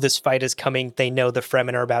 They know this fight is coming. They know the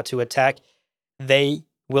Fremen are about to attack. They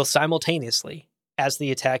will simultaneously, as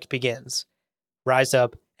the attack begins, rise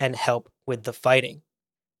up and help with the fighting.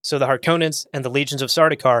 So the Harkonnens and the legions of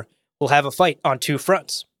Sardaukar will have a fight on 2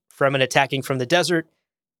 fronts. Fremen attacking from the desert,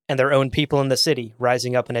 and their own people in the city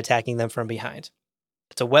rising up and attacking them from behind.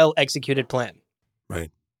 It's a well-executed plan.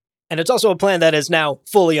 Right. And it's also a plan that is now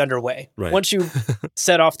fully underway. Right. Once you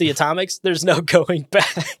set off the atomics, there's no going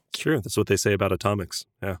back. Sure, that's what they say about atomics.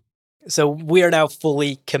 Yeah. So we are now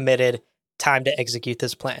fully committed. Time to execute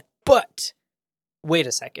this plan. But wait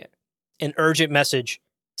a second. An urgent message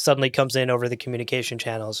suddenly comes in over the communication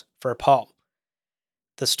channels for Paul.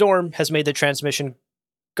 The storm has made the transmission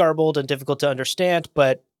garbled and difficult to understand,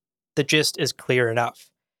 but the gist is clear enough.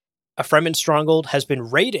 A Fremen stronghold has been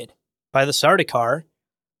raided by the Sardaukar.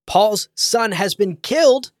 Paul's son has been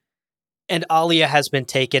killed, and Alia has been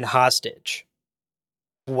taken hostage.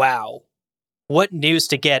 Wow. What news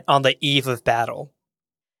to get on the eve of battle.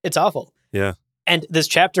 It's awful. Yeah. And this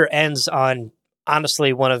chapter ends on,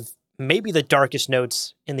 honestly, one of maybe the darkest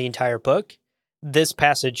notes in the entire book. This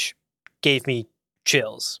passage gave me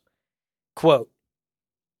chills. Quote,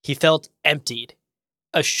 he felt emptied,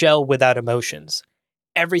 a shell without emotions.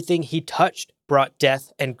 Everything he touched brought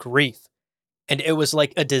death and grief, and it was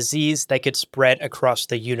like a disease that could spread across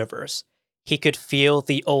the universe. He could feel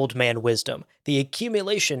the old man wisdom, the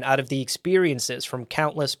accumulation out of the experiences from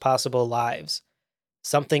countless possible lives.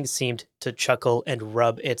 Something seemed to chuckle and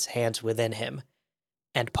rub its hands within him.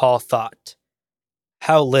 And Paul thought,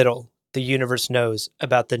 how little the universe knows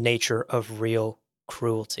about the nature of real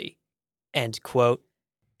cruelty. End quote,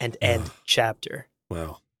 and end chapter.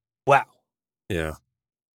 Wow. Wow. Yeah.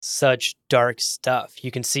 Such dark stuff. You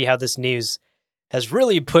can see how this news has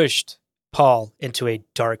really pushed Paul into a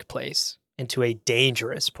dark place, into a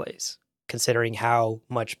dangerous place, considering how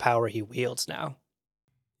much power he wields now.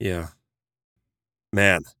 Yeah.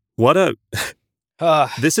 Man, what a...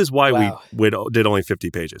 this is why wow. we did only 50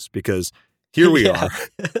 pages, because here we are,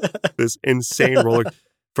 this insane roller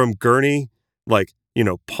from Gurney, like, you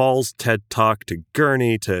know, Paul's TED Talk to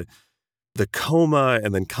Gurney to the coma,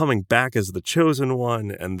 and then coming back as the chosen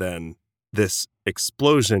one, and then this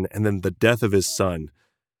explosion, and then the death of his son.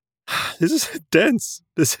 This is dense.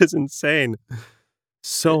 This is insane.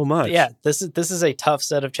 So much. Yeah, this is a tough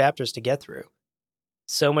set of chapters to get through.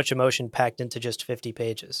 So much emotion packed into just 50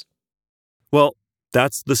 pages. Well,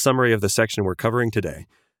 that's the summary of the section we're covering today.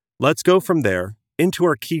 Let's go from there into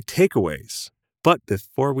our key takeaways. But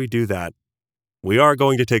before we do that, we are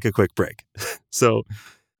going to take a quick break. So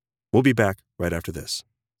we'll be back right after this.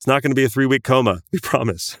 It's not going to be a 3-week coma, we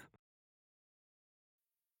promise.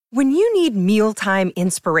 When you need mealtime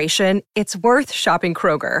inspiration, it's worth shopping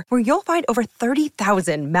Kroger, where you'll find over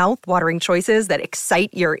 30,000 mouth-watering choices that excite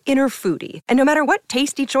your inner foodie. And no matter what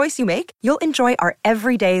tasty choice you make, you'll enjoy our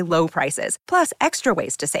everyday low prices, plus extra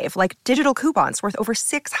ways to save, like digital coupons worth over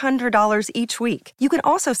 $600 each week. You can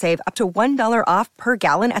also save up to $1 off per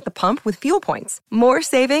gallon at the pump with fuel points. More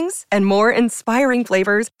savings and more inspiring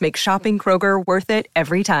flavors make shopping Kroger worth it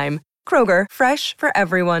every time. Kroger, fresh for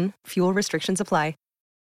everyone. Fuel restrictions apply.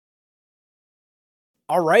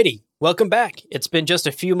 Alrighty, welcome back. It's been just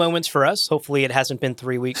a few moments for us. Hopefully it hasn't been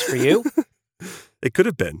 3 weeks for you. It could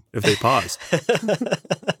have been if they paused.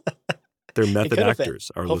 They're method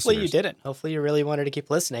actors, our Hopefully listeners. you didn't. Hopefully you really wanted to keep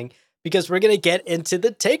listening, because we're going to get into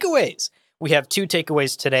the takeaways. We have 2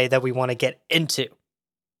 takeaways today that we want to get into.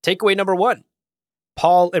 Takeaway number 1,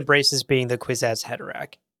 Paul embraces being the Kwisatz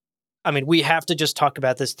Haderach. I mean, we have to just talk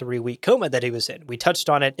about this 3-week coma that he was in. We touched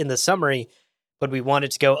on it in the summary, but we wanted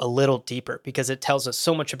to go a little deeper because it tells us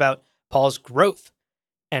so much about Paul's growth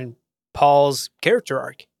and Paul's character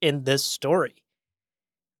arc in this story.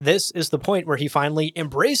 This is the point where he finally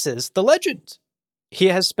embraces the legend. He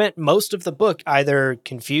has spent most of the book either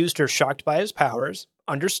confused or shocked by his powers,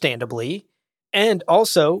 understandably, and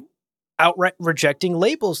also outright rejecting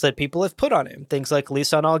labels that people have put on him. Things like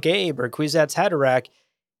Lisan al-Gaib or Kwisatz Haderach.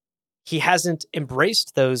 He hasn't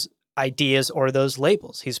embraced those ideas or those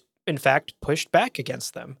labels. He's in fact pushed back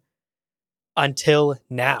against them until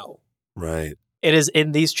now. Right. It is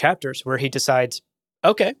in these chapters where he decides,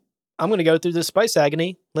 okay, I'm going to go through this spice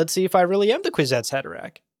agony. Let's see if I really am the Kwisatz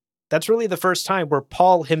Haderach. That's really the first time where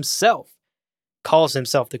Paul himself calls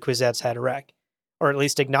himself the Kwisatz Haderach, or at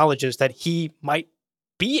least acknowledges that he might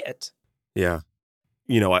be it. Yeah.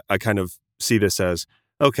 You know, I kind of see this as,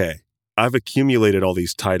 okay, I've accumulated all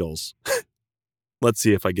these titles. Let's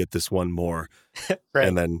see if I get this one more. Right.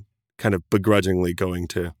 And then kind of begrudgingly going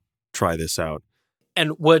to try this out.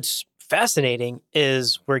 And what's fascinating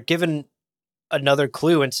is we're given another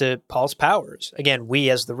clue into Paul's powers. Again, we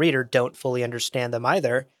as the reader don't fully understand them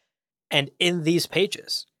either. And in these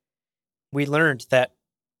pages, we learned that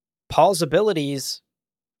Paul's abilities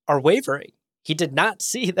are wavering. He did not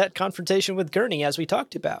see that confrontation with Gurney, as we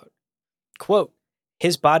talked about. Quote,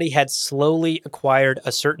 his body had slowly acquired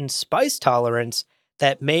a certain spice tolerance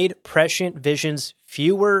that made prescient visions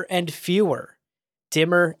fewer and fewer,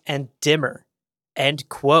 dimmer and dimmer. End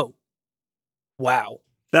quote. Wow.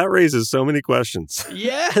 That raises so many questions.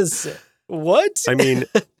 Yes. What? I mean,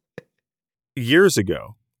 years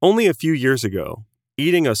ago, only a few years ago,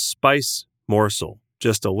 eating a spice morsel,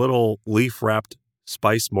 just a little leaf-wrapped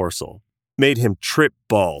spice morsel, made him trip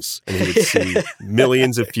balls, and he would see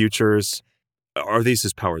millions of futures. Are these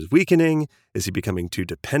his powers weakening? Is he becoming too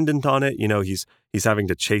dependent on it? You know, he's having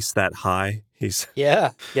to chase that high. He's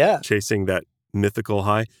Yeah. chasing that mythical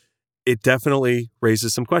high. It definitely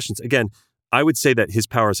raises some questions. Again, I would say that his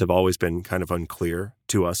powers have always been kind of unclear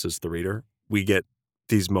to us as the reader. We get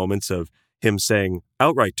these moments of him saying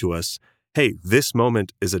outright to us, hey, this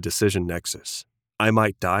moment is a decision nexus. I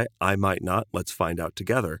might die, I might not. Let's find out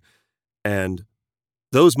together. And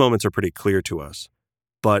those moments are pretty clear to us.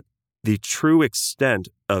 But the true extent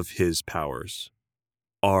of his powers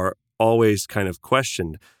are always kind of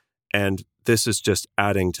questioned. And this is just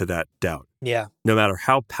adding to that doubt. Yeah. No matter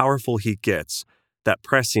how powerful he gets, that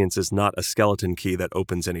prescience is not a skeleton key that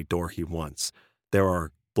opens any door he wants. There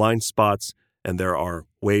are blind spots, and there are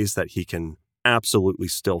ways that he can absolutely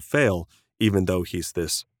still fail, even though he's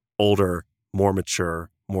this older, more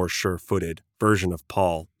mature, more sure-footed version of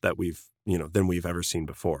Paul that than we've ever seen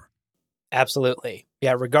before. Absolutely.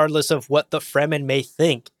 Yeah, regardless of what the Fremen may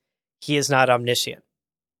think, he is not omniscient.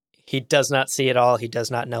 He does not see it all. He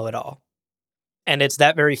does not know it all. And it's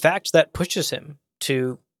that very fact that pushes him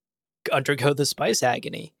to undergo the spice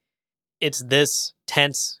agony. It's this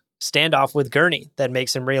tense standoff with Gurney that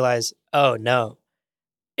makes him realize, oh no,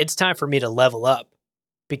 it's time for me to level up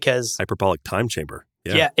because... Hyperbolic time chamber.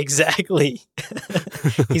 Yeah, exactly.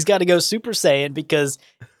 He's got to go Super Saiyan because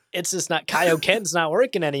it's just not, Kaioken's not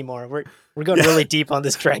working anymore. We're going really deep on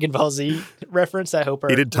this Dragon Ball Z reference. I hope our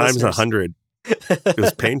He did times 100. It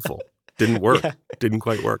was painful. Didn't work. Yeah. Didn't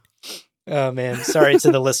quite work. Oh man, sorry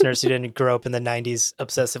to the listeners who didn't grow up in the 90s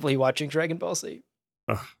obsessively watching Dragon Ball Z.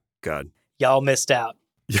 Oh, God. Y'all missed out.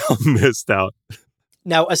 Y'all missed out.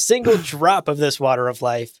 Now, a single drop of this water of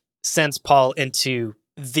life sends Paul into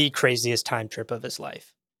the craziest time trip of his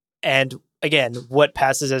life. And again, what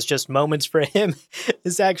passes as just moments for him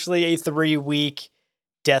is actually a 3-week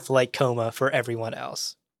death-like coma for everyone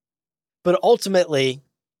else. But ultimately,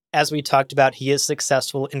 as we talked about, he is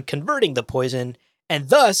successful in converting the poison, and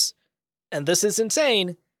thus, and this is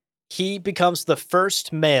insane, he becomes the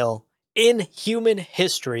first male in human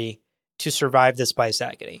history to survive the spice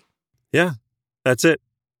agony. Yeah, that's it.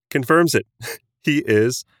 Confirms it. He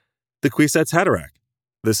is the Kwisatz Haderach.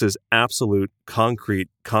 This is absolute, concrete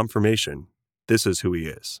confirmation. This is who he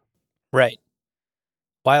is. Right.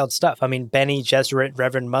 Wild stuff. I mean, Bene Gesserit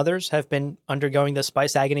Reverend Mothers have been undergoing the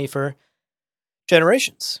spice agony for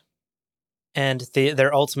generations. And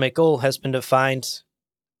their ultimate goal has been to find,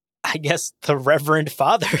 I guess, the Reverend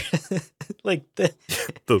Father. Like the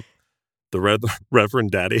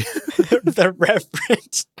Reverend Daddy. The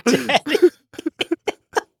Reverend Daddy.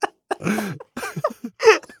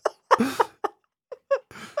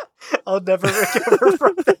 I'll never recover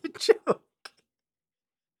from that joke.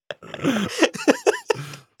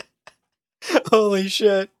 Holy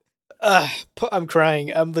shit. I'm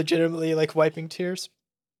crying. I'm legitimately wiping tears.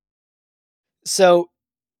 So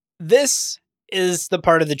this is the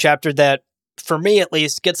part of the chapter that, for me at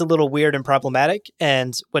least, gets a little weird and problematic.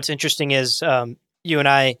 And what's interesting is you and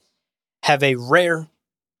I have a rare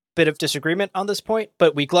bit of disagreement on this point,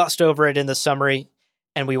 but we glossed over it in the summary,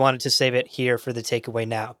 and we wanted to save it here for the takeaway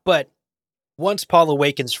now. But once Paul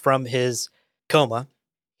awakens from his coma,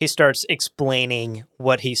 he starts explaining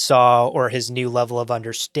what he saw or his new level of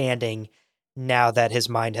understanding now that his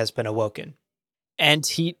mind has been awoken. And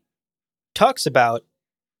he talks about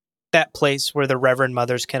that place where the Reverend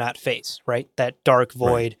Mothers cannot face, right? That dark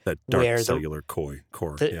void. Right. That dark where cellular core.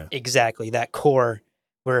 Yeah. Exactly, that core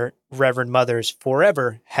where Reverend Mothers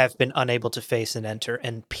forever have been unable to face and enter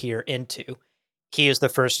and peer into. He is the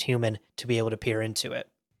first human to be able to peer into it.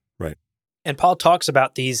 Right. And Paul talks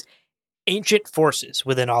about these ancient forces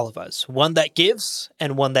within all of us, one that gives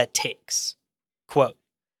and one that takes. Quote,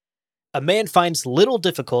 "A man finds little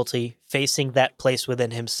difficulty facing that place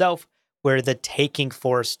within himself where the taking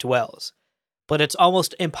force dwells, but it's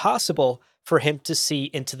almost impossible for him to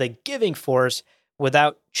see into the giving force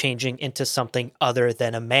without changing into something other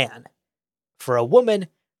than a man. For a woman,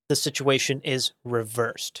 the situation is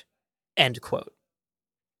reversed." End quote.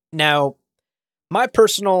 Now, my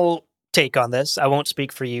personal take on this, I won't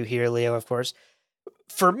speak for you here, Leo, of course.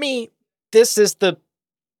 For me, this is the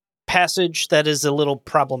passage that is a little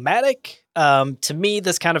problematic. To me,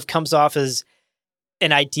 this kind of comes off as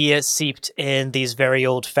an idea seeped in these very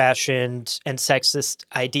old-fashioned and sexist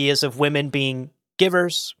ideas of women being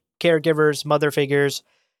givers, caregivers, mother figures,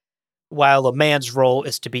 while a man's role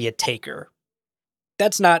is to be a taker.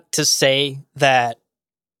 That's not to say that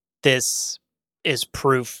this is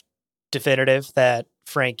proof definitive that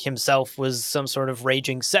Frank himself was some sort of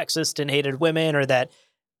raging sexist and hated women, or that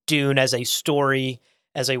Dune as a story,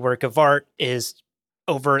 as a work of art, is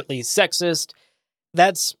overtly sexist.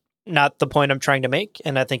 That's not the point I'm trying to make,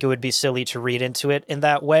 and I think it would be silly to read into it in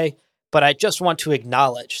that way. But I just want to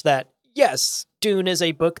acknowledge that, yes, Dune is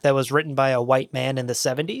a book that was written by a white man in the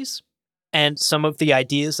 70s, and some of the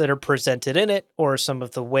ideas that are presented in it, or some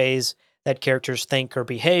of the ways that characters think or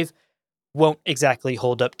behave, won't exactly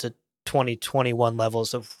hold up to 2021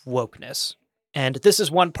 levels of wokeness. And this is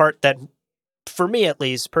one part that, for me at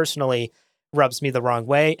least, personally, rubs me the wrong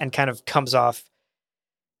way and kind of comes off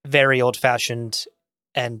very old-fashioned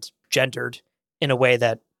and gendered in a way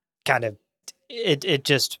that kind of, it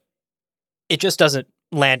just doesn't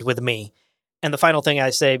land with me. And the final thing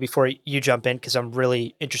I say before you jump in, because I'm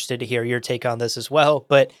really interested to hear your take on this as well,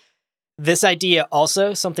 but this idea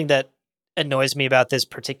also, something that annoys me about this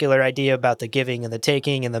particular idea about the giving and the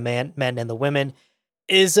taking and the men and the women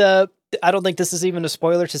is, I don't think this is even a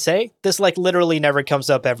spoiler to say, this like literally never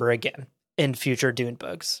comes up ever again in future Dune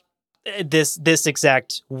books. This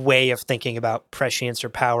exact way of thinking about prescience or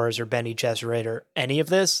powers or Bene Gesserit or any of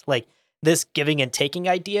this, like this giving and taking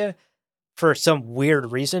idea, for some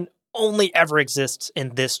weird reason, only ever exists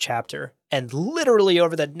in this chapter. And literally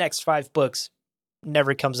over the next 5 books,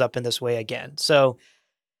 never comes up in this way again. So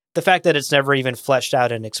the fact that it's never even fleshed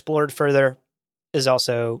out and explored further is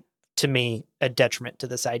also, to me, a detriment to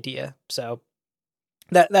this idea. So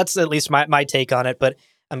that's at least my take on it, but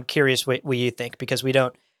I'm curious what you think, because we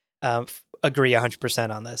don't agree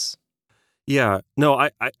 100% on this. Yeah, no,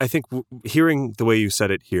 I think hearing the way you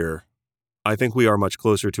said it here, I think we are much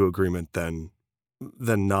closer to agreement than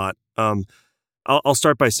not. I'll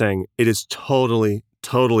start by saying it is totally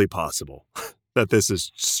possible that this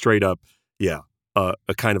is straight up, a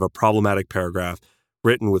kind of a problematic paragraph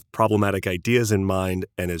written with problematic ideas in mind,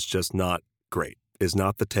 and is just not great, is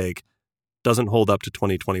not the take, doesn't hold up to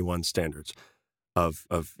 2021 standards of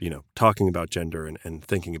talking about gender and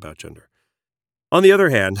thinking about gender. On the other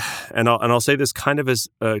hand, and I'll say this kind of as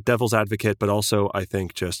a devil's advocate, but also I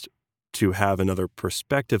think just to have another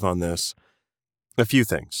perspective on this, a few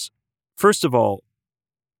things. First of all,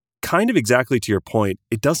 kind of exactly to your point,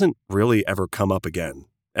 it doesn't really ever come up again,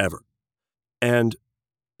 ever. And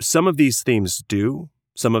some of these themes do.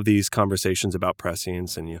 Some of these conversations about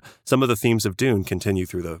prescience and some of the themes of Dune continue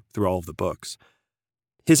through all of the books.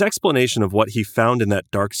 His explanation of what he found in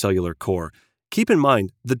that dark cellular core, keep in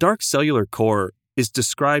mind, the dark cellular core is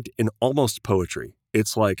described in almost poetry.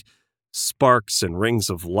 It's like sparks and rings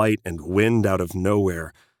of light and wind out of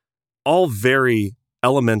nowhere, all very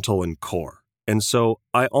elemental and core. And so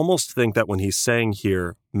I almost think that when he's saying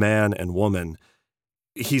here, man and woman,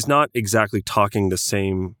 he's not exactly talking the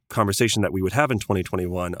same conversation that we would have in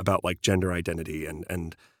 2021 about like gender identity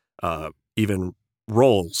and even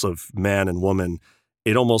roles of man and woman.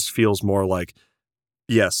 It almost feels more like,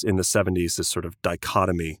 yes, in the 70s, this sort of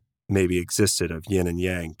dichotomy maybe existed of yin and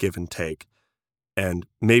yang, give and take. And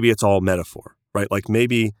maybe it's all metaphor, right? Like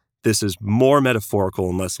maybe this is more metaphorical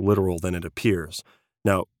and less literal than it appears.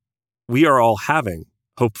 Now, we are all having,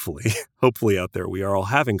 hopefully out there, we are all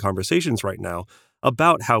having conversations right now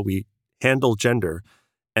about how we handle gender.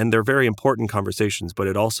 And they're very important conversations, but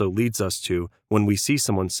it also leads us to, when we see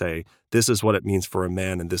someone say, this is what it means for a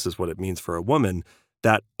man and this is what it means for a woman,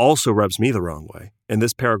 that also rubs me the wrong way. And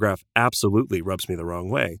this paragraph absolutely rubs me the wrong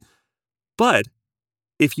way. But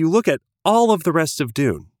if you look at all of the rest of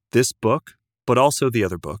Dune, this book, but also the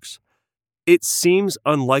other books, it seems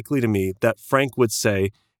unlikely to me that Frank would say,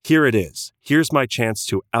 here it is. Here's my chance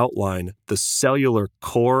to outline the cellular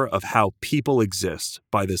core of how people exist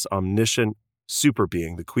by this omniscient super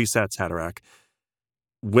being, the Kwisatz Haderach.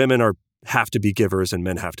 Women have to be givers and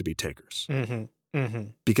men have to be takers. Mm-hmm. Mm-hmm.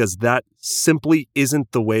 Because that simply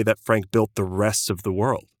isn't the way that Frank built the rest of the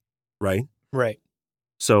world, right? Right.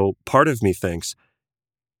 So part of me thinks,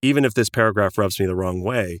 even if this paragraph rubs me the wrong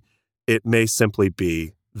way, it may simply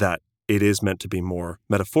be that it is meant to be more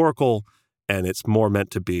metaphorical, and it's more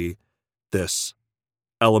meant to be this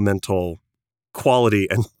elemental quality,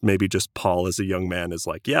 and maybe just Paul as a young man is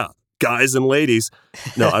like, yeah, guys and ladies.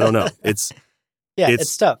 No, I don't know. It's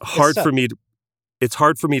tough. It's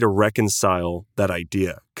hard for me to reconcile that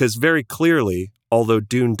idea, because very clearly, although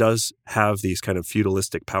Dune does have these kind of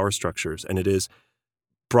feudalistic power structures, and it is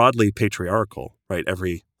broadly patriarchal, right?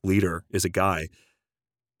 Every leader is a guy.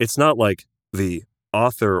 It's not like the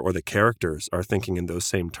author or the characters are thinking in those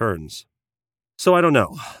same terms. So I don't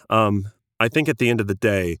know. I think at the end of the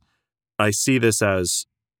day, I see this as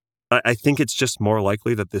I think it's just more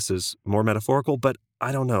likely that this is more metaphorical, but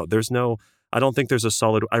I don't know. I don't think there's a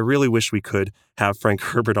solid, I really wish we could have Frank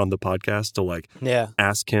Herbert on the podcast to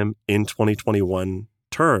ask him in 2021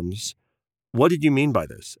 terms, what did you mean by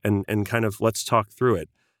this? And kind of let's talk through it.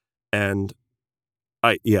 And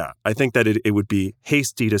I think that it would be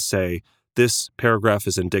hasty to say this paragraph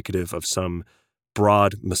is indicative of some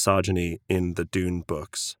broad misogyny in the Dune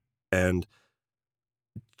books. And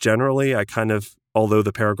generally, although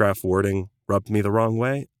the paragraph wording rubbed me the wrong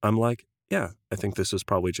way, I'm like, yeah, I think this is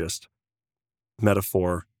probably just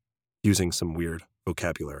metaphor using some weird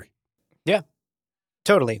vocabulary. Yeah,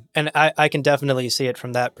 totally. And I can definitely see it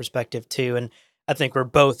from that perspective too. And I think we're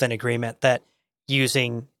both in agreement that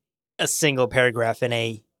using a single paragraph in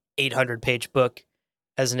a 800-page book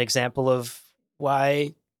as an example of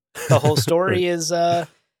why the whole story is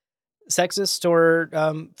sexist or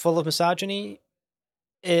full of misogyny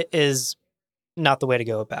is not the way to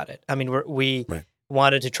go about it. I mean, we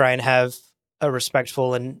wanted to try and have a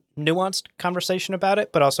respectful and nuanced conversation about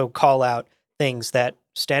it, but also call out things that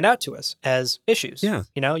stand out to us as issues. Yeah.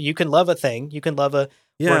 You can love a thing, you can love a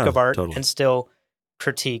work of art totally. and still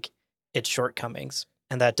critique its shortcomings.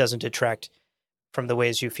 And that doesn't detract from the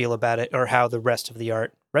ways you feel about it or how the rest of the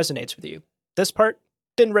art resonates with you. This part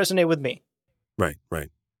didn't resonate with me. Right.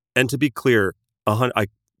 And to be clear,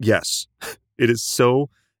 yes, it is so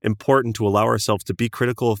important to allow ourselves to be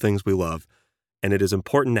critical of things we love. And it is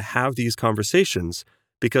important to have these conversations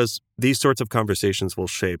because these sorts of conversations will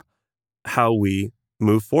shape how we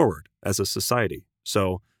move forward as a society.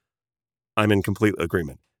 So I'm in complete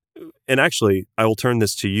agreement. And actually, I will turn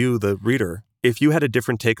this to you, the reader. If you had a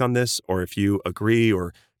different take on this, or if you agree,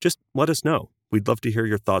 or just let us know. We'd love to hear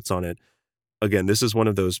your thoughts on it. Again, this is one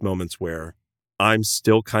of those moments where I'm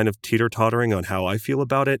still kind of teeter-tottering on how I feel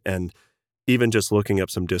about it. And even just looking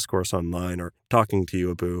up some discourse online or talking to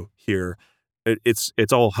you, Abu, here, it's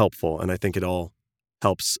all helpful. And I think it all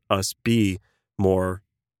helps us be more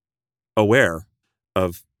aware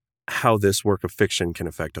of how this work of fiction can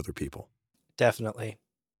affect other people. Definitely.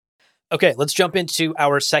 Okay, let's jump into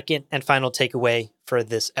our second and final takeaway for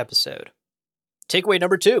this episode. Takeaway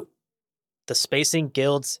number 2, the Spacing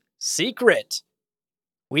Guild's secret.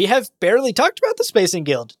 We have barely talked about the Spacing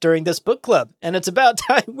Guild during this book club, and it's about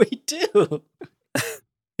time we do.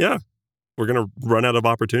 Yeah, we're going to run out of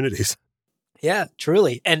opportunities. Yeah,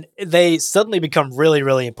 truly. And they suddenly become really,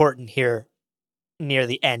 really important here near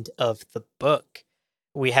the end of the book.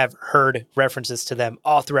 We have heard references to them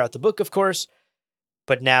all throughout the book, of course,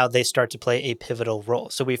 but now they start to play a pivotal role.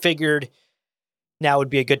 So we figured now would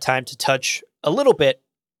be a good time to touch a little bit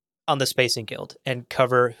on the Spacing Guild and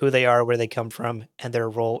cover who they are, where they come from, and their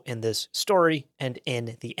role in this story and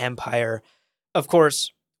in the Empire. Of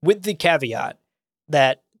course, with the caveat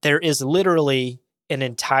that there is literally an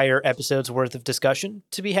entire episode's worth of discussion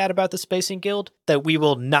to be had about the Spacing Guild that we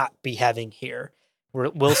will not be having here.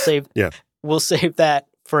 We'll save we'll save that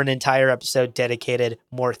for an entire episode dedicated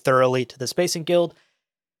more thoroughly to the Spacing Guild.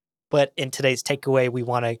 But in today's takeaway, we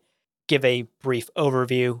want to give a brief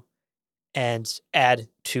overview and add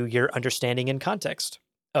to your understanding and context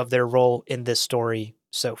of their role in this story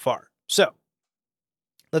so far. So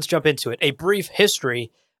let's jump into it. A brief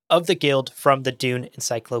history of the Guild from the Dune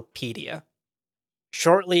Encyclopedia.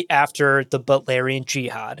 Shortly after the Butlerian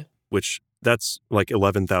Jihad, which that's like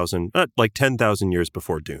 10,000 years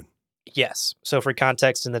before Dune. Yes. So for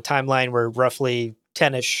context in the timeline, we're roughly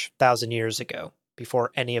 10-ish thousand years ago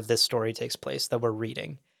before any of this story takes place that we're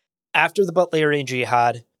reading. After the Butlerian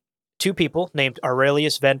Jihad, 2 people named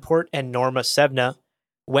Aurelius Venport and Norma Sevna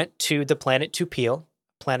went to the planet Tupil,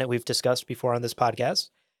 a planet we've discussed before on this podcast,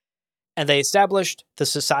 and they established the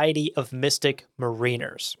Society of Mystic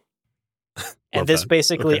Mariners. And this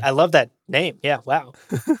basically, okay. I love that name. Yeah, wow.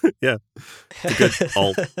 Yeah. It's a good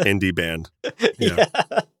alt indie band. Yeah.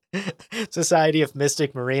 Society of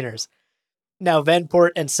Mystic Mariners. Now,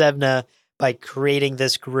 Venport and Sevna, by creating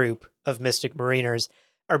this group of Mystic Mariners,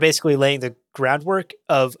 are basically laying the groundwork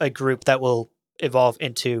of a group that will evolve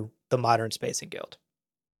into the modern Spacing Guild.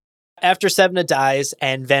 After Sevna dies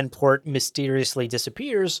and Venport mysteriously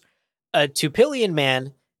disappears, a Tupilian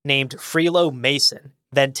man named Frelo Mason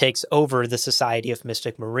then takes over the Society of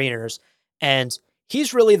Mystic Mariners, and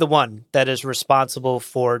he's really the one that is responsible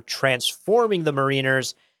for transforming the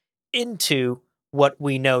Mariners into what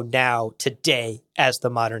we know now today as the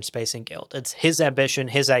modern Spacing Guild. It's his ambition,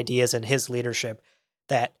 his ideas, and his leadership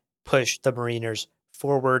that push the Mariners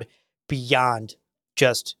forward beyond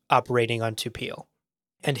just operating on Tupil.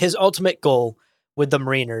 And his ultimate goal with the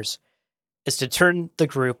Mariners is to turn the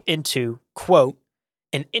group into, quote,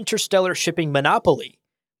 an interstellar shipping monopoly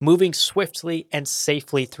moving swiftly and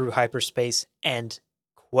safely through hyperspace, end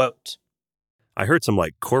quote. I heard some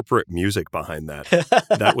like corporate music behind that.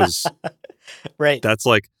 That was right. That's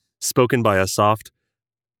like spoken by a soft,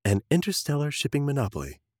 an interstellar shipping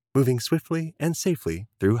monopoly, moving swiftly and safely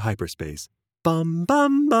through hyperspace. Bum,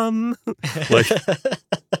 bum, bum. Like,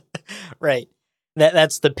 right.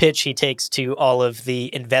 That's the pitch he takes to all of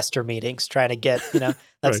the investor meetings, trying to get, that's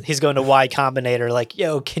Right. He's going to Y Combinator, like,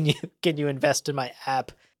 yo, can you invest in my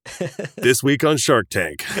app? this week on Shark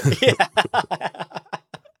Tank. Yeah.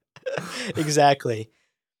 Exactly.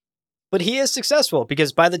 But he is successful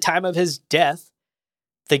because by the time of his death,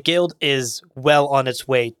 the guild is well on its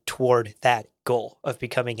way toward that goal of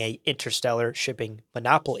becoming a interstellar shipping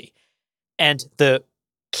monopoly. And the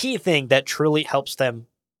key thing that truly helps them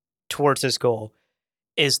towards this goal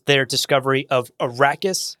is their discovery of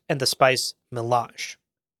Arrakis and the spice melange,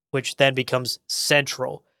 which then becomes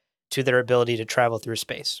central to their ability to travel through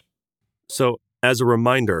space. So, as a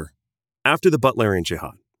reminder, after the Butlerian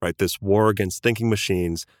Jihad, right, this war against thinking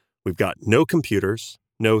machines, we've got no computers,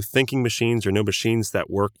 no thinking machines, or no machines that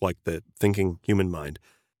work like the thinking human mind.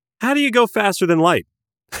 How do you go faster than light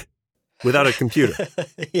without a computer?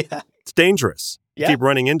 Yeah. It's dangerous. You keep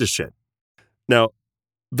running into shit. Now,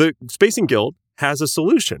 the Spacing Guild has a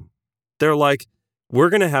solution. They're like, we're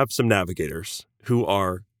going to have some navigators who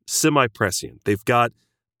are semi-prescient. They've got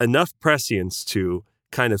enough prescience to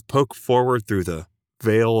kind of poke forward through the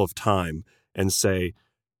veil of time and say,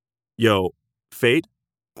 yo, fate,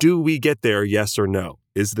 do we get there, yes or no?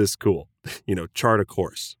 Is this cool? Chart a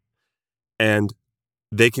course. And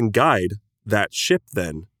they can guide that ship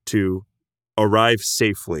then to arrive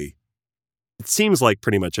safely. It seems like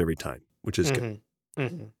pretty much every time, which is good.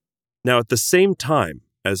 Mm-hmm. Now, at the same time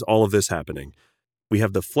as all of this happening, we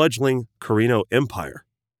have the fledgling Carino Empire.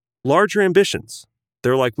 Larger ambitions.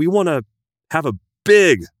 They're like, we want to have a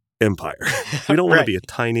big empire. We don't want to be a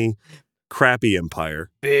tiny, crappy empire.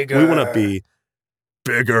 Bigger. We want to be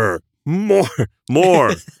bigger, more.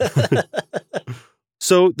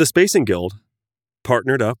 So the Spacing Guild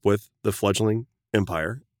partnered up with the fledgling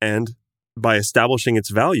empire, and by establishing its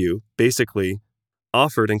value, basically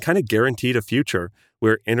offered and kind of guaranteed a future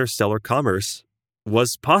where interstellar commerce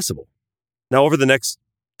was possible. Now, over the next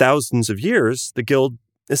thousands of years, the Guild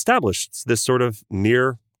established this sort of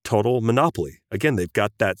near total monopoly. Again, they've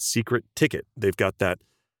got that secret ticket. They've got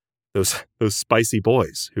those spicy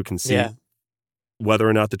boys who can see whether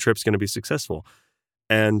or not the trip's going to be successful.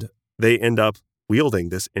 And they end up wielding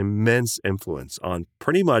this immense influence on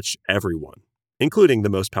pretty much everyone, including the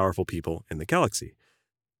most powerful people in the galaxy.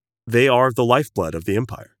 They are the lifeblood of the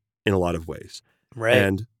empire in a lot of ways. Right.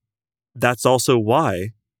 And that's also why,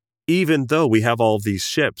 even though we have all of these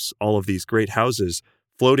ships, all of these great houses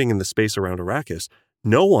floating in the space around Arrakis,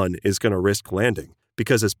 no one is going to risk landing.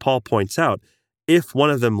 Because as Paul points out, if one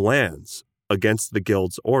of them lands against the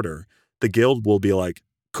Guild's order, the Guild will be like,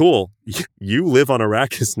 cool, you live on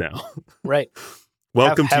Arrakis now. Right.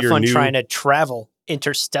 Welcome have to your fun new... trying to travel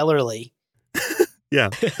interstellarly. Yeah.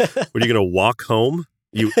 What, are you going to walk home,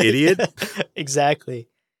 you idiot? Exactly.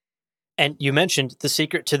 And you mentioned the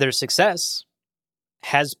secret to their success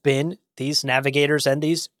has been these navigators and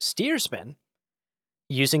these steersmen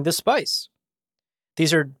using the spice.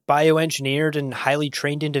 These are bioengineered and highly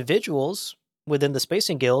trained individuals within the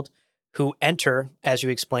Spacing Guild who enter, as you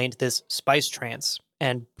explained, this spice trance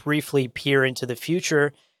and briefly peer into the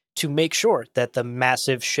future to make sure that the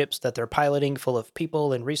massive ships that they're piloting, full of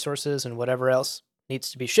people and resources and whatever else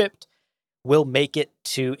needs to be shipped, will make it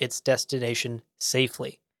to its destination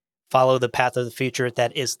safely. Follow the path of the future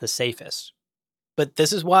that is the safest. But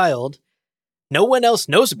this is wild. No one else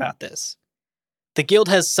knows about this. The Guild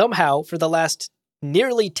has somehow, for the last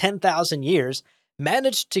nearly 10,000 years,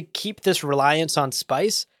 managed to keep this reliance on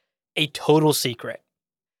spice a total secret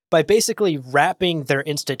by basically wrapping their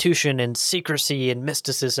institution in secrecy and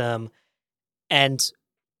mysticism and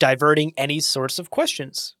diverting any sorts of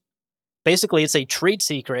questions. Basically, it's a trade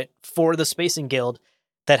secret for the Spacing Guild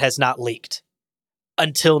that has not leaked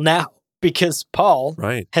until now, because Paul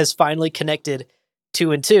has finally connected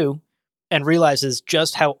 2 and 2 and realizes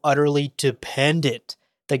just how utterly dependent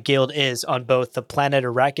the Guild is on both the planet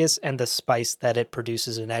Arrakis and the spice that it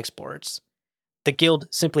produces and exports. The Guild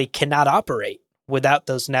simply cannot operate without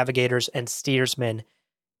those navigators and steersmen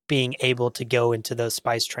being able to go into those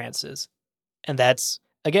spice trances. And that's,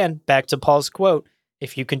 again, back to Paul's quote,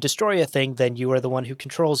 if you can destroy a thing, then you are the one who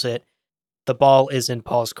controls it. The ball is in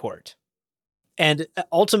Paul's court. And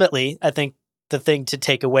ultimately, I think the thing to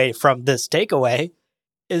take away from this takeaway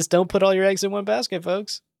is don't put all your eggs in one basket,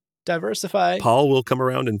 folks. Diversify. Paul will come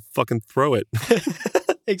around and fucking throw it.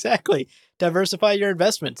 Exactly. Diversify your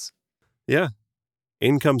investments. Yeah.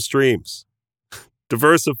 Income streams.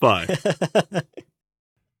 Diversify.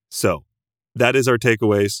 So that is our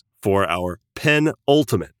takeaways for our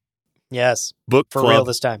penultimate Yes. book For club real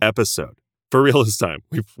this time. episode. For real this time.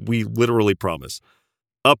 We literally promise.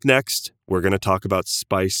 Up next, we're going to talk about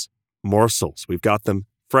spice morsels. We've got them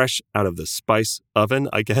fresh out of the spice oven,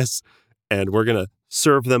 I guess, and we're going to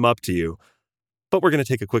serve them up to you. But we're going to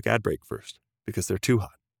take a quick ad break first because they're too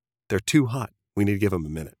hot. They're too hot. We need to give them a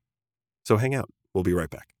minute. So hang out. We'll be right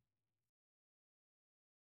back.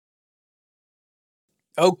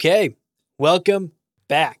 Okay. Welcome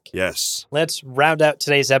back. Yes. Let's round out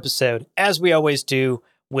today's episode, as we always do,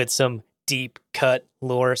 with some deep cut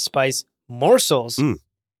lore spice morsels.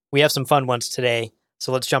 We have some fun ones today,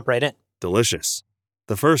 so let's jump right in. Delicious.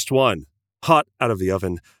 The first one, hot out of the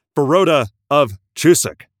oven, Baroda of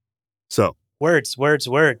Chusuk. So, Words. words.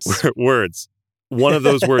 One of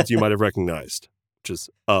those words you might have recognized, which is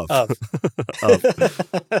of. Of.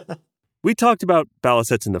 We talked about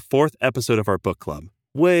Balisets in the 4th episode of our book club,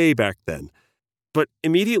 way back then. But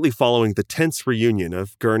immediately following the tense reunion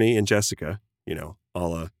of Gurney and Jessica, a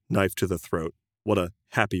la knife to the throat, what a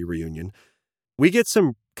happy reunion, we get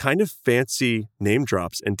some kind of fancy name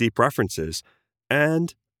drops and deep references,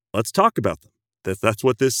 and let's talk about them. That's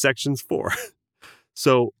what this section's for.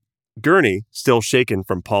 So, Gurney, still shaken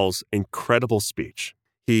from Paul's incredible speech,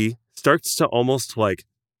 he starts to almost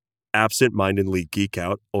absent-mindedly geek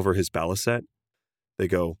out over his Baliset. They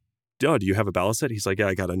go, "Oh, do you have a Baliset?" He's like, "Yeah,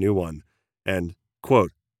 I got a new one." And,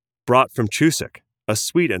 quote, "Brought from Chusuk, a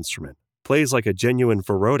sweet instrument, plays like a genuine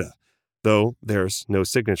Baroda, though there's no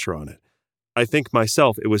signature on it. I think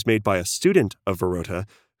myself it was made by a student of Baroda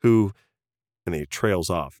who," and he trails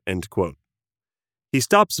off, end quote. He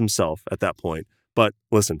stops himself at that point, but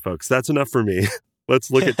listen, folks, that's enough for me.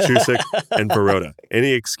 Let's look at Chusuk and Baroda.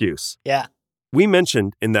 Any excuse. Yeah. We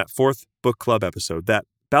mentioned in that 4th book club episode that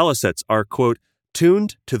Balisets are, quote,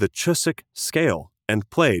 tuned to the Chusuk scale and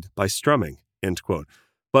played by strumming, end quote.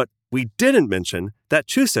 But we didn't mention that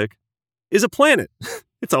Chusuk is a planet.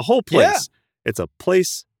 It's a whole place. Yeah. It's a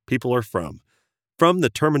place people are from the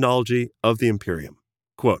terminology of the Imperium.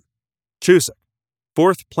 Quote, Chusuk,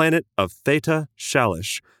 4th planet of Theta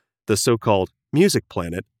Shalish, the so-called music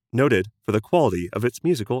planet, noted for the quality of its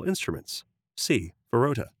musical instruments. See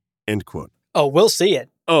Baroda, end quote. Oh, we'll see it.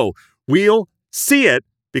 Oh, we'll see it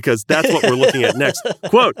because that's what we're looking at next.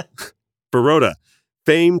 Quote, Baroda,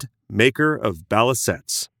 famed maker of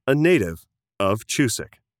Balisets, a native of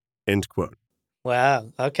Chusuk, end quote.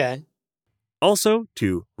 Wow, okay. Also,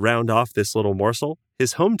 to round off this little morsel,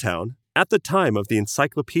 his hometown at the time of the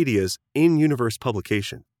encyclopedia's in-universe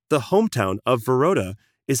publication. The hometown of Baroda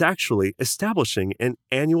is actually establishing an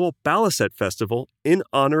annual Baliset festival in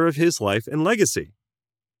honor of his life and legacy,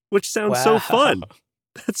 which sounds so fun.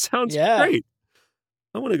 That sounds great.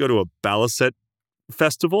 I want to go to a Baliset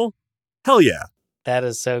festival. Hell yeah. That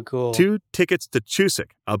is so cool. 2 tickets to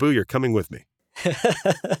Chusuk. Abu, you're coming with me.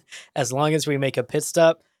 As long as we make a pit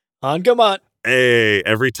stop on Gamont. Hey,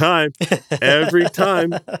 every time. Every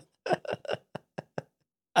time.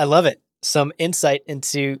 I love it. Some insight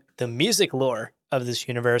into the music lore of this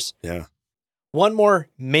universe. Yeah. One more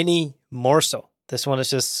mini morsel. This one is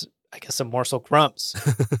just, I guess, a morsel crumbs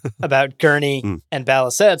about Gurney and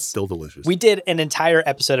Balisets. Still delicious. We did an entire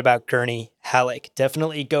episode about Gurney Halleck.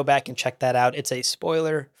 Definitely go back and check that out. It's a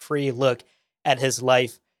spoiler-free look at his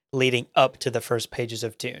life leading up to the first pages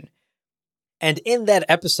of Dune. And in that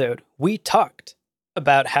episode, we talked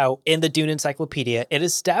about how in the Dune Encyclopedia, it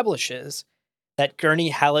establishes that Gurney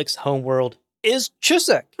Halleck's homeworld is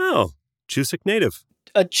Chusuk. Oh, Chusuk native.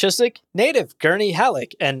 A Chusuk native, Gurney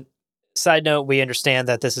Halleck. And side note, we understand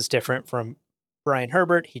that this is different from Brian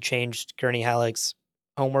Herbert. He changed Gurney Halleck's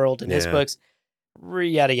homeworld in his books.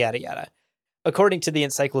 Yada, yada, yada. According to the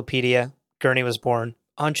encyclopedia, Gurney was born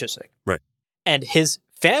on Chusuk. Right. And his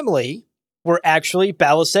family were actually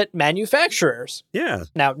Baliset manufacturers. Yeah.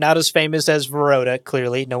 Now, not as famous as Baroda,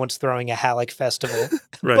 clearly. No one's throwing a Halleck festival.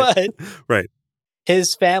 Right. But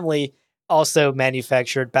his family also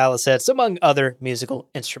manufactured Balisets, among other musical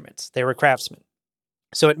instruments. They were craftsmen.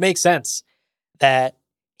 So it makes sense that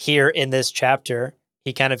here in this chapter,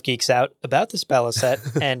 he kind of geeks out about this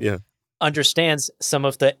Baliset and understands some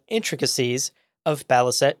of the intricacies of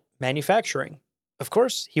Baliset manufacturing. Of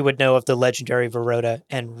course, he would know of the legendary Baroda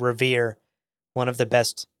and revere one of the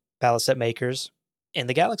best Baliset makers in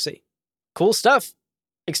the galaxy. Cool stuff.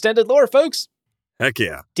 Extended lore, folks. Heck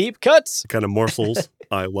yeah. Deep cuts. The kind of morsels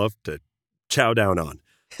I love to chow down on.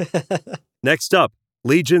 Next up,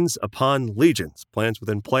 legions upon legions. Plans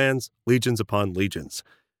within plans, legions upon legions.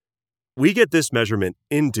 we get this measurement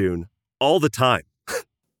in Dune all the time.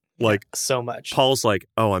 Like, so much. Paul's like,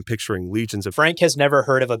 oh, I'm picturing legions of... Frank has never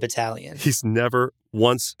heard of a battalion. He's never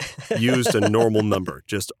once used a normal number,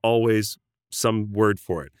 just always some word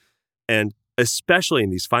for it. And especially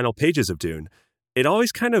in these final pages of Dune, it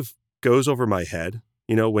always kind of goes over my head,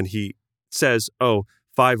 you know, when he says, oh,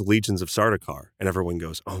 5 legions of Sardaukar, and everyone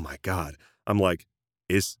goes, oh my God. I'm like,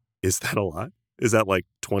 is that a lot? Is that like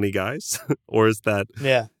 20 guys? Or is that,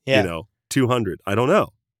 200? I don't know.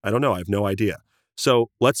 I have no idea.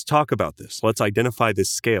 So let's talk about this. Let's identify this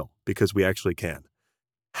scale because we actually can.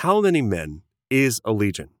 How many men is a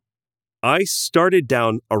legion? I started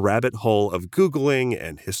down a rabbit hole of Googling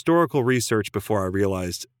and historical research before I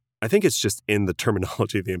realized I think it's just in the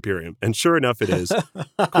terminology of the Imperium. And sure enough, it is,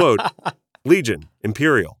 quote, Legion,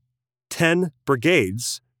 Imperial, 10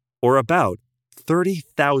 brigades, or about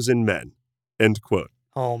 30,000 men, end quote.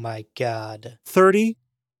 Oh my God.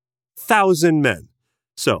 30,000 men.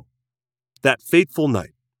 So, that fateful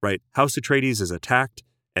night, right? House Atreides is attacked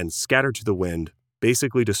and scattered to the wind,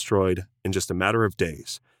 basically destroyed in just a matter of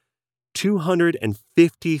days.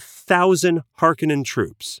 250,000 Harkonnen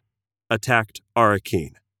troops attacked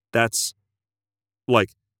Arrakeen. That's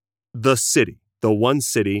like the city, the one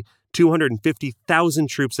city, 250,000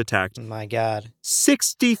 troops attacked. Oh my God.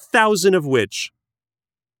 60,000 of which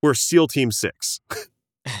were SEAL Team 6.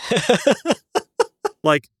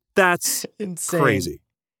 Like, that's insane. Crazy.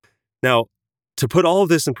 Now, to put all of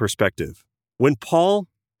this in perspective, when Paul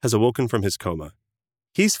has awoken from his coma,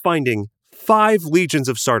 he's finding 5 legions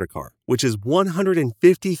of Sardaukar, which is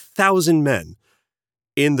 150,000 men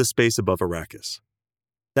in the space above Arrakis.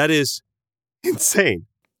 That is insane.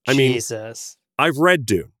 I mean, Jesus. I've read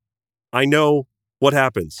Dune. I know what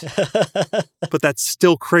happens, but that's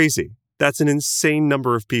still crazy. That's an insane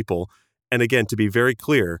number of people. And again, to be very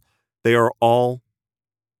clear, they are all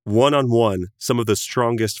one-on-one, some of the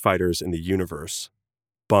strongest fighters in the universe.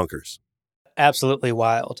 Bonkers. Absolutely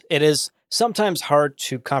wild. It is sometimes hard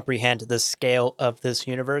to comprehend the scale of this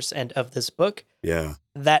universe and of this book. Yeah.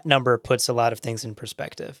 That number puts a lot of things in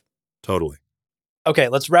perspective. Totally. Okay,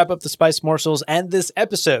 let's wrap up the spice morsels and this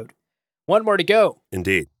episode. One more to go.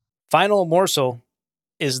 Indeed. Final morsel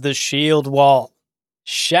is the shield wall.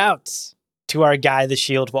 Shouts to our guy, the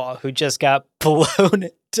shield wall, who just got blown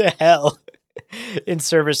to hell in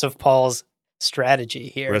service of Paul's strategy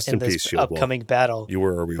here Rest in this peace, Shield upcoming Wall. battle. You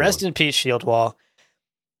were a real Rest one. in peace, shield wall.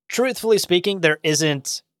 Truthfully speaking, there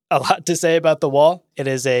isn't a lot to say about the wall. It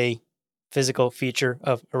is a physical feature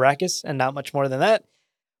of Arrakis and not much more than that.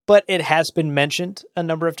 But it has been mentioned a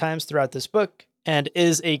number of times throughout this book and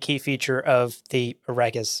is a key feature of the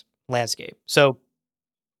Arrakis landscape. So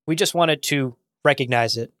we just wanted to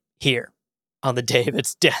recognize it here on the day of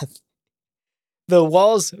its death. The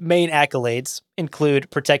wall's main accolades include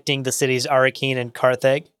protecting the cities Arrakeen and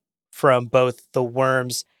Carthage from both the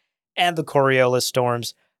worms and the Coriolis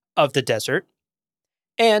storms of the desert.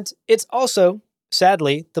 And it's also,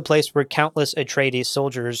 sadly, the place where countless Atreides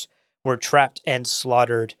soldiers were trapped and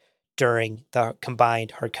slaughtered during the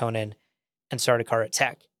combined Harkonnen and Sardaukar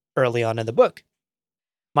attack early on in the book.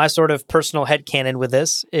 My sort of personal headcanon with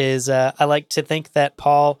this is I like to think that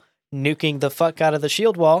Paul nuking the fuck out of the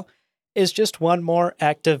shield wall is just one more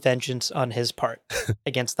act of vengeance on his part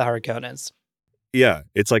against the Harkonnens. Yeah,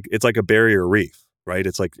 it's like a barrier reef, right?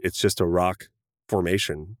 It's just a rock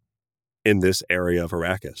formation in this area of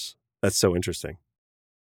Arrakis. That's so interesting.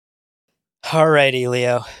 Alrighty,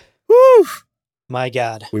 Leo. Woo! My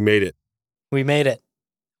God. We made it. We made it.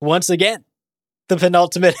 Once again, the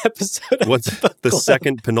penultimate episode. What's the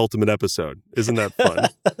second penultimate episode? Isn't that fun?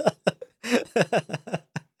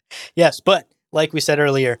 Yes, but like we said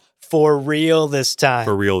earlier, for real this time.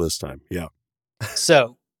 For real this time, yeah.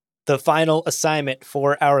 So, the final assignment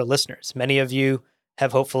for our listeners. Many of you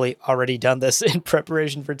have hopefully already done this in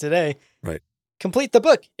preparation for today. Right. Complete the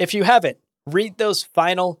book if you haven't. Read those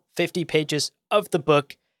final 50 pages of the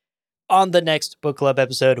book. On the next book club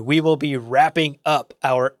episode, we will be wrapping up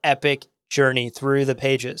our epic journey through the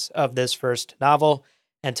pages of this first novel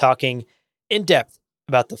and talking in depth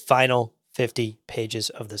about the final 50 pages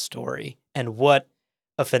of the story and what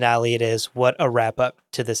a finale it is, what a wrap up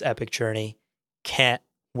to this epic journey. Can't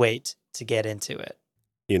wait to get into it.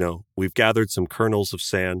 You know, we've gathered some kernels of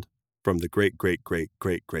sand from the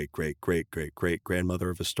great-great-great-great-great-great-great-great-grandmother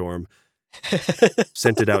of a storm,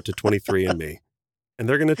 sent it out to 23andMe, and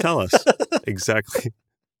they're going to tell us exactly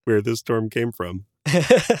where this storm came from.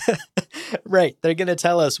 Right. They're going to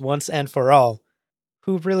tell us once and for all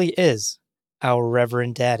who really is our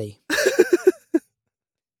Reverend Daddy.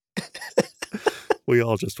 We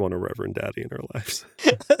all just want a Reverend Daddy in our lives.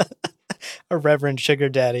 A Reverend Sugar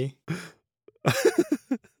Daddy.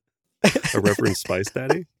 A Reverend Spice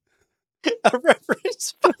Daddy? A Reverend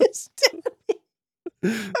Spice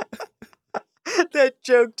Daddy. That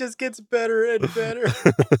joke just gets better and better.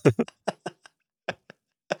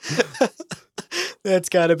 That's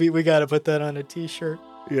gotta be, we gotta put that on a t-shirt.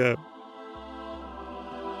 Yeah.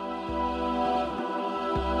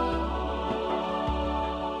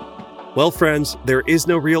 Well, friends, there is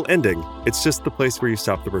no real ending. It's just the place where you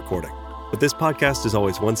stop the recording. But this podcast is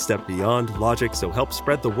always one step beyond logic, so help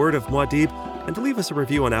spread the word of Muad'Dib and leave us a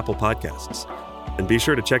review on Apple Podcasts. And be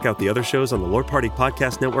sure to check out the other shows on the Lore Party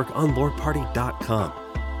Podcast Network on loreparty.com.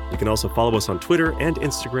 You can also follow us on Twitter and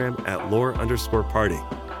Instagram at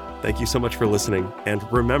 @lore_party. Thank you so much for listening. And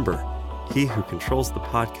remember, he who controls the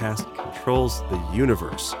podcast controls the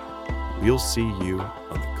universe. We'll see you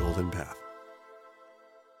on the golden path.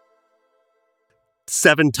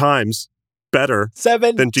 7 times better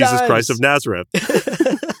 7 than Jesus times. Christ of Nazareth.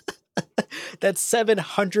 That's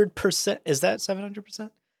 700%. Is that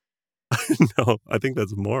 700%? No, I think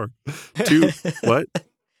that's more. 2, what?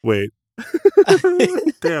 Wait.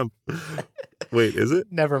 Damn. Wait, is it?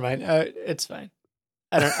 Never mind. It's fine.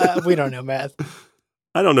 I don't. We don't know math.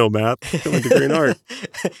 I don't know math. I have a degree in art.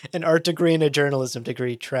 An art degree and a journalism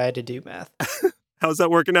degree. Try to do math. How's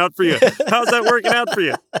that working out for you? How's that working out for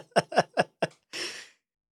you?